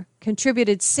November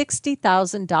contributed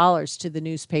 $60,000 to the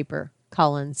newspaper,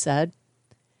 Cullen said.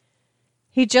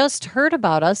 He just heard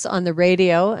about us on the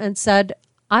radio and said,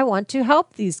 I want to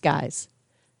help these guys.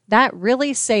 That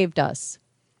really saved us.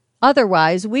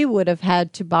 Otherwise, we would have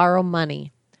had to borrow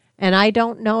money, and I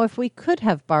don't know if we could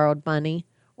have borrowed money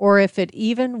or if it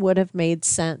even would have made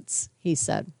sense, he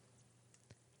said.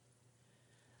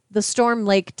 The Storm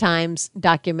Lake Times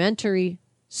documentary,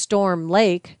 Storm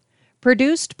Lake,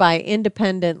 produced by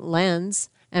Independent Lens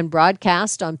and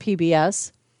broadcast on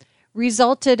PBS,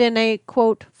 resulted in a,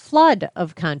 quote, flood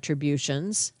of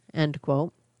contributions, end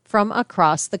quote, from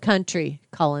across the country,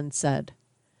 Cullen said.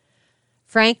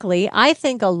 Frankly, I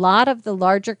think a lot of the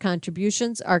larger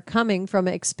contributions are coming from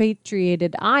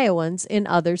expatriated Iowans in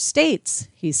other states,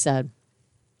 he said.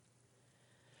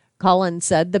 Cullen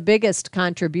said the biggest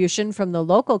contribution from the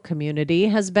local community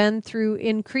has been through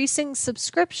increasing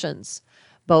subscriptions,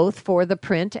 both for the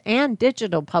print and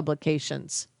digital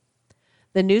publications.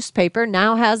 The newspaper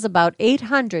now has about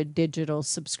 800 digital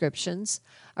subscriptions,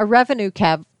 a revenue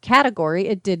category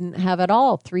it didn't have at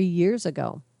all 3 years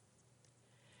ago.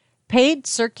 Paid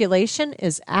circulation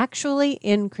is actually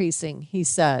increasing, he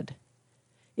said.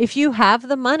 If you have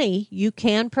the money, you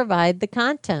can provide the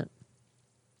content.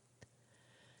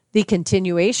 The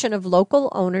continuation of local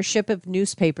ownership of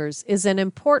newspapers is an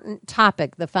important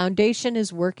topic the foundation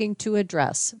is working to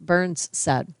address, Burns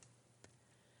said.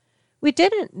 We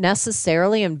didn't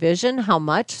necessarily envision how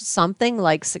much something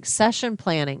like succession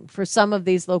planning for some of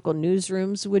these local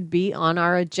newsrooms would be on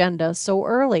our agenda so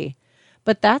early,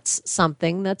 but that's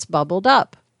something that's bubbled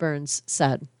up, Burns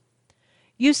said.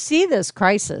 You see this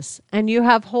crisis, and you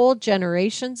have whole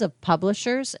generations of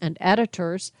publishers and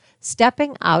editors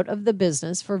stepping out of the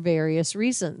business for various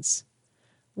reasons.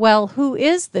 Well, who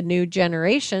is the new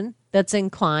generation that's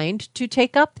inclined to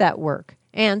take up that work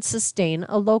and sustain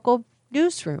a local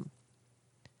newsroom?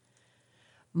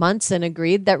 Munson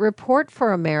agreed that Report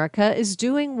for America is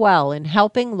doing well in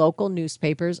helping local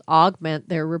newspapers augment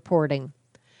their reporting,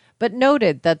 but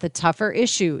noted that the tougher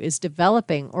issue is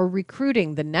developing or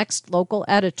recruiting the next local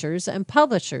editors and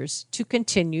publishers to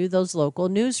continue those local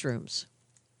newsrooms.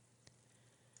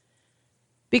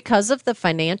 Because of the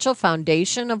financial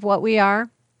foundation of what we are,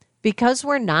 because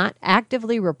we're not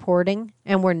actively reporting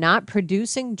and we're not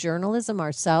producing journalism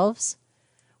ourselves,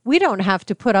 we don't have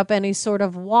to put up any sort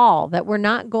of wall that we're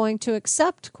not going to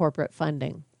accept corporate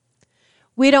funding.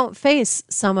 We don't face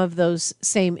some of those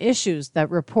same issues that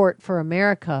Report for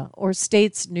America or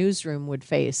States Newsroom would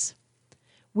face.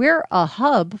 We're a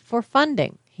hub for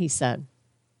funding, he said.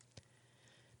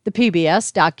 The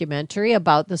PBS documentary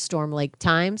about the Storm Lake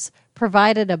Times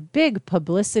provided a big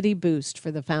publicity boost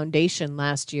for the foundation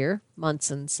last year,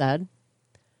 Munson said.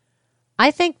 I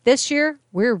think this year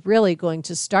we're really going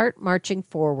to start marching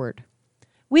forward.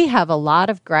 We have a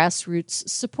lot of grassroots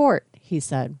support, he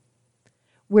said.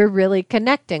 We're really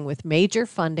connecting with major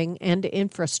funding and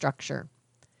infrastructure.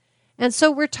 And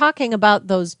so we're talking about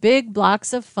those big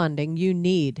blocks of funding you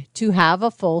need to have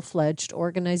a full-fledged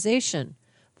organization,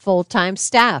 full-time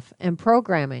staff, and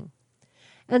programming.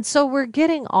 And so we're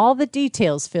getting all the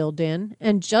details filled in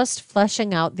and just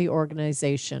fleshing out the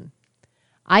organization.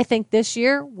 I think this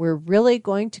year we're really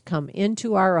going to come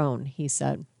into our own, he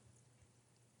said.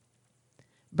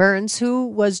 Burns, who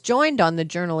was joined on the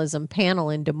journalism panel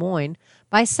in Des Moines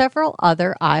by several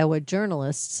other Iowa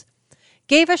journalists,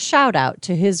 gave a shout-out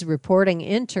to his reporting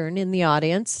intern in the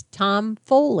audience, Tom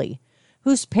Foley,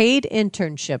 whose paid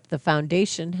internship the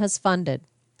foundation has funded.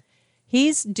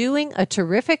 He's doing a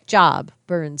terrific job,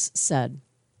 Burns said.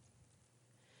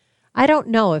 I don't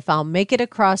know if I'll make it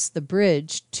across the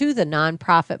bridge to the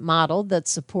nonprofit model that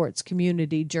supports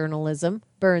community journalism,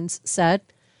 Burns said,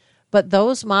 but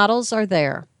those models are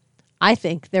there. I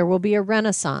think there will be a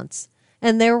renaissance,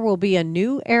 and there will be a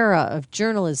new era of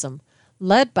journalism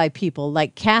led by people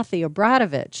like Kathy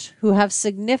Obradovich, who have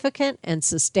significant and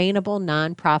sustainable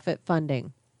nonprofit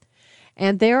funding.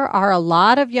 And there are a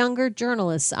lot of younger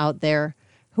journalists out there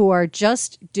who are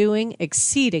just doing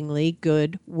exceedingly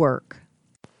good work.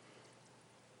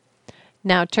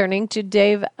 Now turning to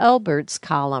Dave Elbert's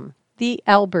column, The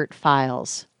Elbert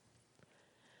Files.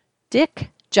 Dick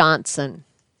Johnson.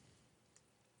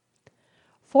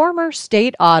 Former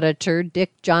state auditor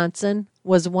Dick Johnson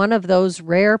was one of those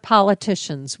rare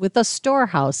politicians with a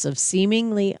storehouse of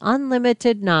seemingly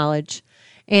unlimited knowledge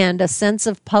and a sense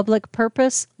of public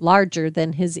purpose larger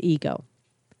than his ego.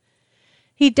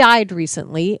 He died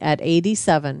recently at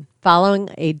 87, following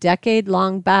a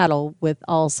decade-long battle with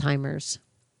Alzheimer's.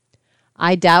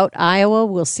 I doubt Iowa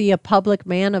will see a public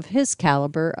man of his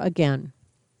caliber again.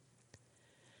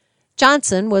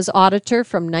 Johnson was auditor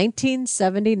from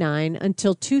 1979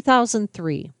 until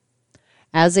 2003.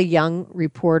 As a young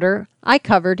reporter, I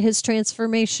covered his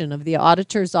transformation of the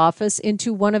auditor's office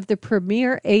into one of the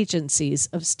premier agencies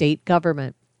of state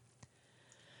government.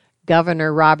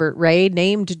 Governor Robert Ray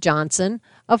named Johnson,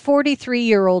 a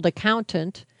 43-year-old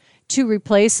accountant, to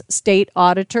replace State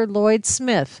Auditor Lloyd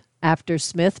Smith after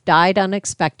Smith died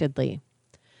unexpectedly.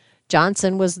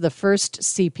 Johnson was the first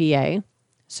CPA,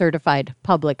 Certified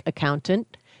Public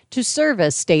Accountant, to serve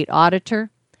as state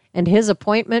auditor, and his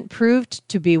appointment proved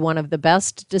to be one of the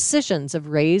best decisions of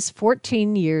Ray's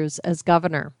 14 years as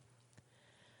governor.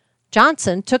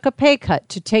 Johnson took a pay cut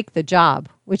to take the job,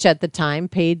 which at the time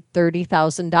paid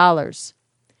 $30,000.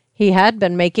 He had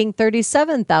been making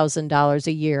 $37,000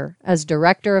 a year as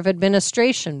Director of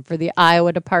Administration for the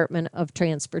Iowa Department of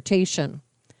Transportation.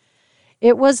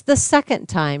 It was the second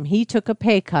time he took a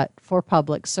pay cut for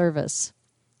public service.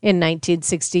 In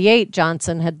 1968,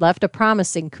 Johnson had left a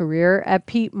promising career at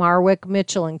Pete Marwick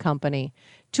Mitchell & Company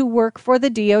to work for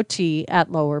the DOT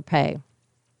at lower pay.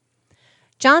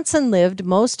 Johnson lived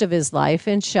most of his life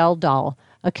in Sheldahl,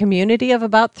 a community of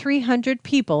about 300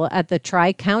 people at the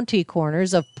tri-county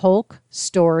corners of Polk,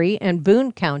 Story, and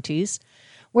Boone counties,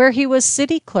 where he was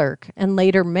city clerk and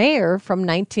later mayor from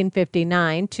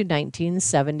 1959 to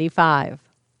 1975.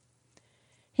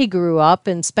 He grew up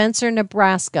in Spencer,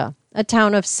 Nebraska, a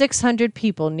town of 600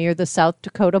 people near the South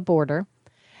Dakota border,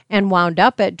 and wound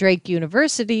up at Drake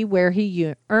University, where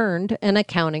he earned an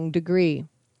accounting degree.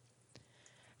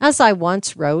 As I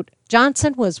once wrote,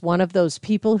 Johnson was one of those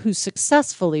people who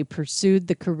successfully pursued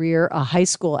the career a high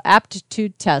school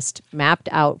aptitude test mapped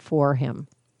out for him.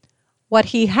 What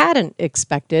he hadn't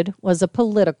expected was a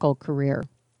political career.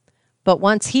 But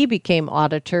once he became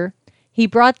auditor, he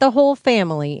brought the whole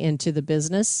family into the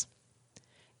business.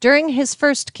 During his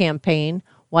first campaign,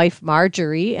 wife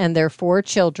Marjorie and their 4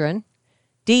 children,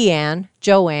 Deanne,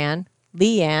 Joanne,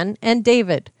 Leanne, and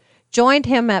David, joined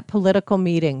him at political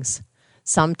meetings,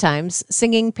 sometimes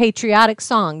singing patriotic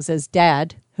songs as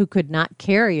Dad, who could not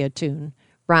carry a tune,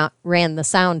 ran the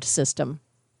sound system.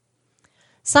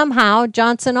 Somehow,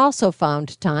 Johnson also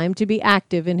found time to be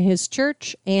active in his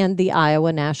church and the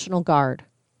Iowa National Guard.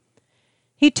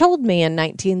 He told me in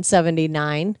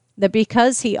 1979 that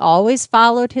because he always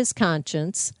followed his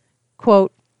conscience,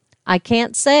 quote, "I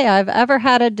can't say I've ever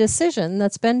had a decision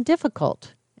that's been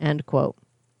difficult," end quote.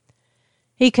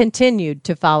 He continued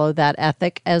to follow that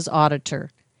ethic as auditor,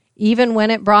 even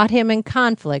when it brought him in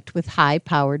conflict with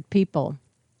high-powered people.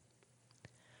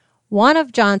 One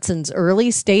of Johnson's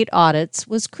early state audits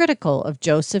was critical of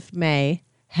Joseph May,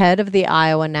 head of the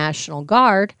Iowa National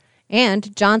Guard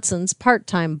and Johnson's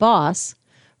part-time boss,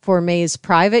 for May's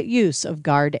private use of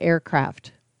Guard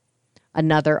aircraft.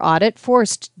 Another audit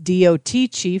forced DOT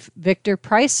Chief Victor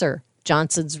Pricer,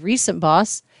 Johnson's recent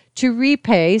boss, to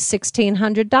repay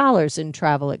 $1,600 in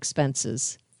travel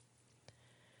expenses.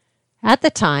 At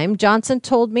the time, Johnson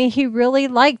told me he really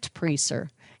liked Pricer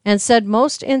and said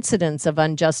most incidents of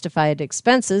unjustified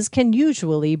expenses can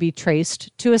usually be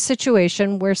traced to a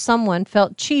situation where someone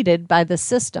felt cheated by the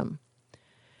system.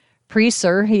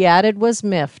 Pricer, he added, was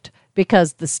miffed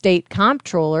because the state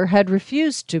comptroller had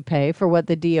refused to pay for what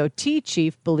the DOT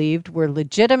chief believed were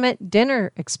legitimate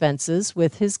dinner expenses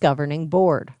with his governing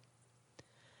board.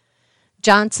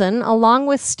 Johnson, along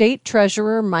with State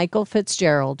Treasurer Michael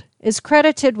Fitzgerald, is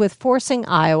credited with forcing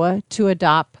Iowa to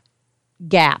adopt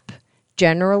GAAP,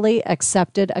 Generally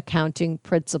Accepted Accounting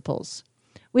Principles,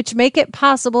 which make it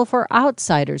possible for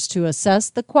outsiders to assess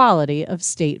the quality of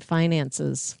state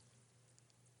finances.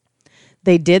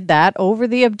 They did that over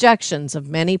the objections of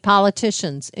many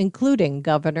politicians, including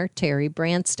Governor Terry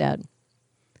Branstad.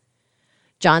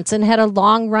 Johnson had a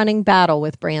long-running battle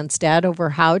with Branstad over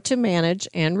how to manage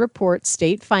and report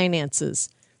state finances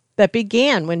that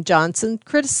began when Johnson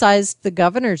criticized the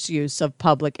governor's use of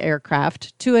public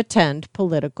aircraft to attend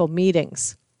political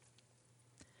meetings.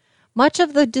 Much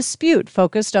of the dispute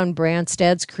focused on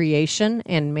Branstad's creation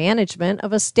and management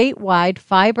of a statewide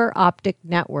fiber optic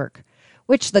network,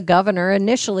 which the governor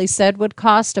initially said would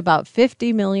cost about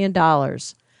 $50 million,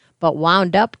 but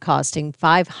wound up costing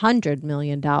 $500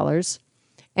 million,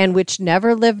 and which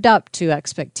never lived up to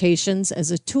expectations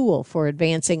as a tool for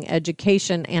advancing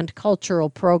education and cultural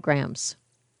programs.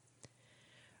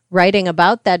 Writing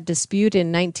about that dispute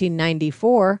in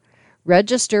 1994,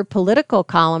 Register political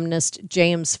columnist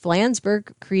James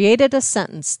Flansburgh created a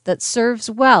sentence that serves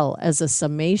well as a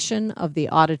summation of the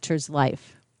auditor's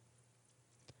life.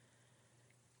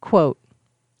 Quote,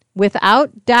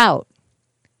 "Without doubt,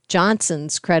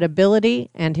 Johnson's credibility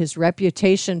and his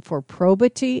reputation for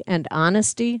probity and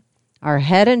honesty are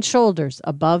head and shoulders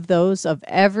above those of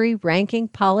every ranking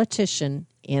politician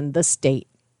in the state."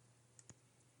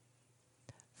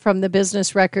 From the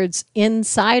Business Record's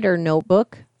Insider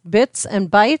Notebook, Bits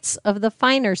and Bites of the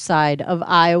Finer Side of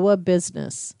Iowa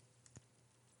Business.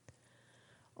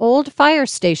 Old Fire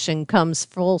Station Comes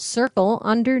Full Circle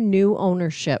Under New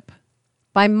Ownership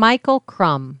by Michael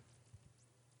Crum.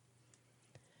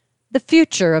 The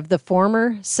future of the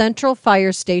former Central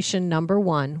Fire Station No.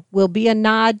 1 will be a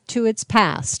nod to its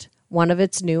past, one of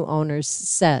its new owners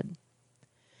said.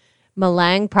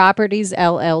 Malang Properties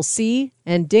LLC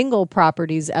and Dingle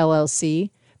Properties LLC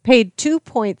paid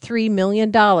 $2.3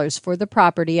 million for the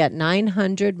property at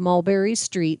 900 Mulberry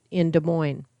Street in Des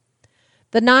Moines.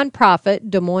 The nonprofit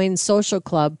Des Moines Social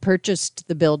Club purchased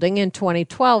the building in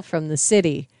 2012 from the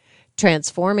city,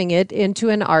 transforming it into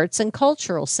an arts and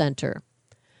cultural center.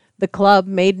 The club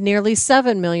made nearly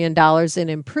 $7 million in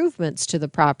improvements to the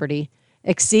property,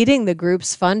 exceeding the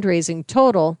group's fundraising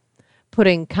total,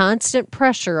 putting constant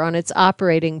pressure on its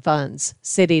operating funds,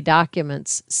 city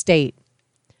documents state.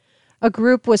 A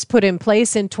group was put in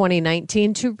place in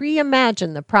 2019 to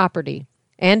reimagine the property,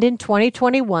 and in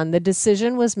 2021 the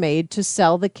decision was made to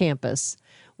sell the campus,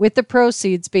 with the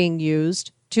proceeds being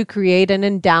used to create an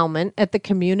endowment at the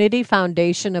Community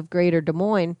Foundation of Greater Des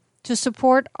Moines to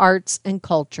support arts and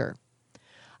culture.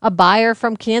 A buyer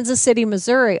from Kansas City,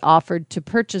 Missouri offered to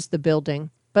purchase the building,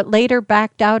 but later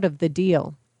backed out of the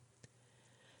deal.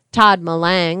 Todd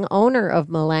Malang, owner of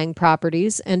Malang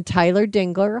Properties, and Tyler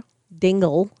Dingle,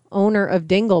 owner of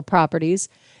Dingle Properties,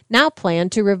 now plan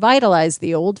to revitalize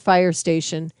the old fire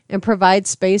station and provide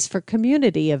space for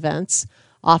community events,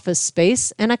 office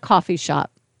space, and a coffee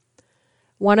shop.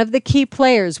 One of the key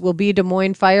players will be Des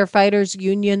Moines Firefighters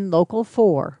Union Local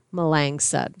 4, Malang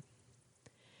said.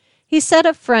 He said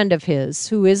a friend of his,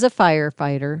 who is a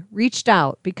firefighter, reached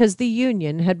out because the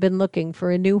union had been looking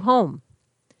for a new home.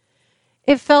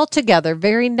 It fell together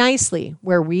very nicely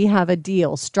where we have a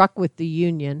deal struck with the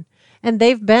union, and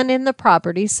they've been in the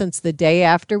property since the day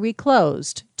after we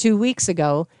closed, 2 weeks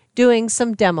ago, doing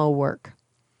some demo work.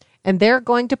 And they're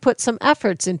going to put some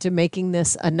efforts into making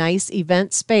this a nice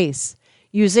event space,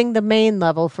 using the main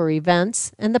level for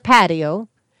events and the patio,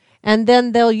 and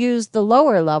then they'll use the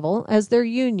lower level as their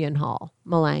union hall,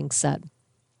 Malang said.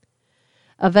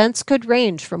 Events could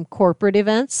range from corporate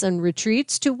events and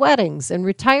retreats to weddings and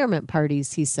retirement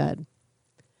parties, he said.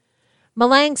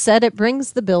 Malang said it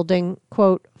brings the building,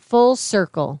 quote, full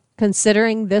circle,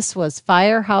 considering this was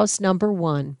Firehouse No.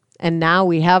 1, and now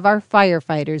we have our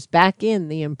firefighters back in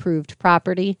the improved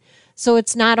property, so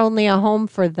it's not only a home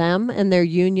for them and their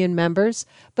union members,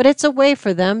 but it's a way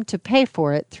for them to pay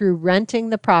for it through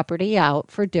renting the property out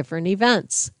for different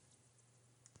events.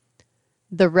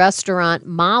 The restaurant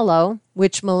Malo,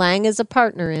 which Malang is a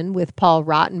partner in with Paul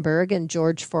Rottenberg and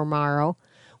George Formaro,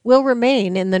 will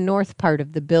remain in the north part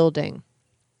of the building.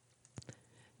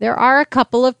 There are a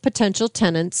couple of potential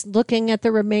tenants looking at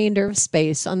the remainder of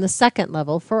space on the second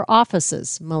level for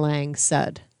offices, Malang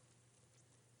said.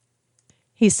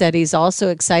 He said he's also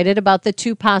excited about the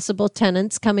 2 possible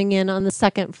tenants coming in on the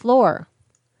second floor.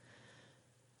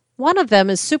 One of them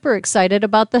is super excited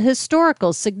about the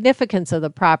historical significance of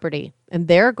the property, and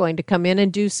they're going to come in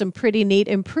and do some pretty neat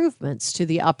improvements to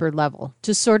the upper level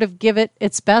to sort of give it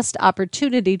its best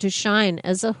opportunity to shine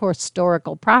as a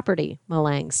historical property,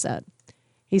 Malang said.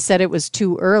 He said it was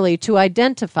too early to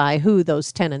identify who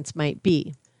those tenants might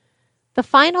be. The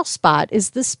final spot is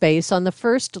the space on the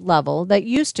first level that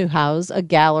used to house a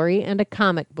gallery and a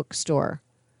comic book store.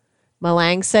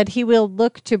 Malang said he will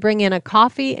look to bring in a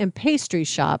coffee and pastry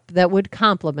shop that would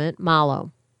complement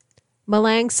Malo.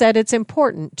 Malang said it's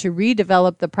important to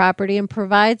redevelop the property and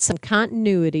provide some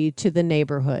continuity to the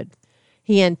neighborhood.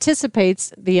 He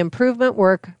anticipates the improvement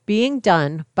work being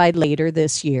done by later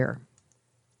this year.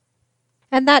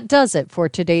 And that does it for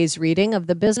today's reading of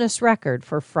the Business Record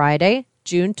for Friday,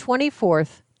 June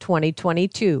 24th,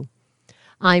 2022.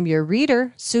 I'm your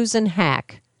reader, Susan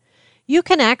Hack. You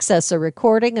can access a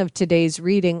recording of today's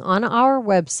reading on our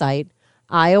website,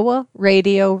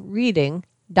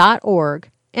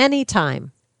 iowaradioreading.org,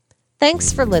 anytime.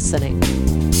 Thanks for listening.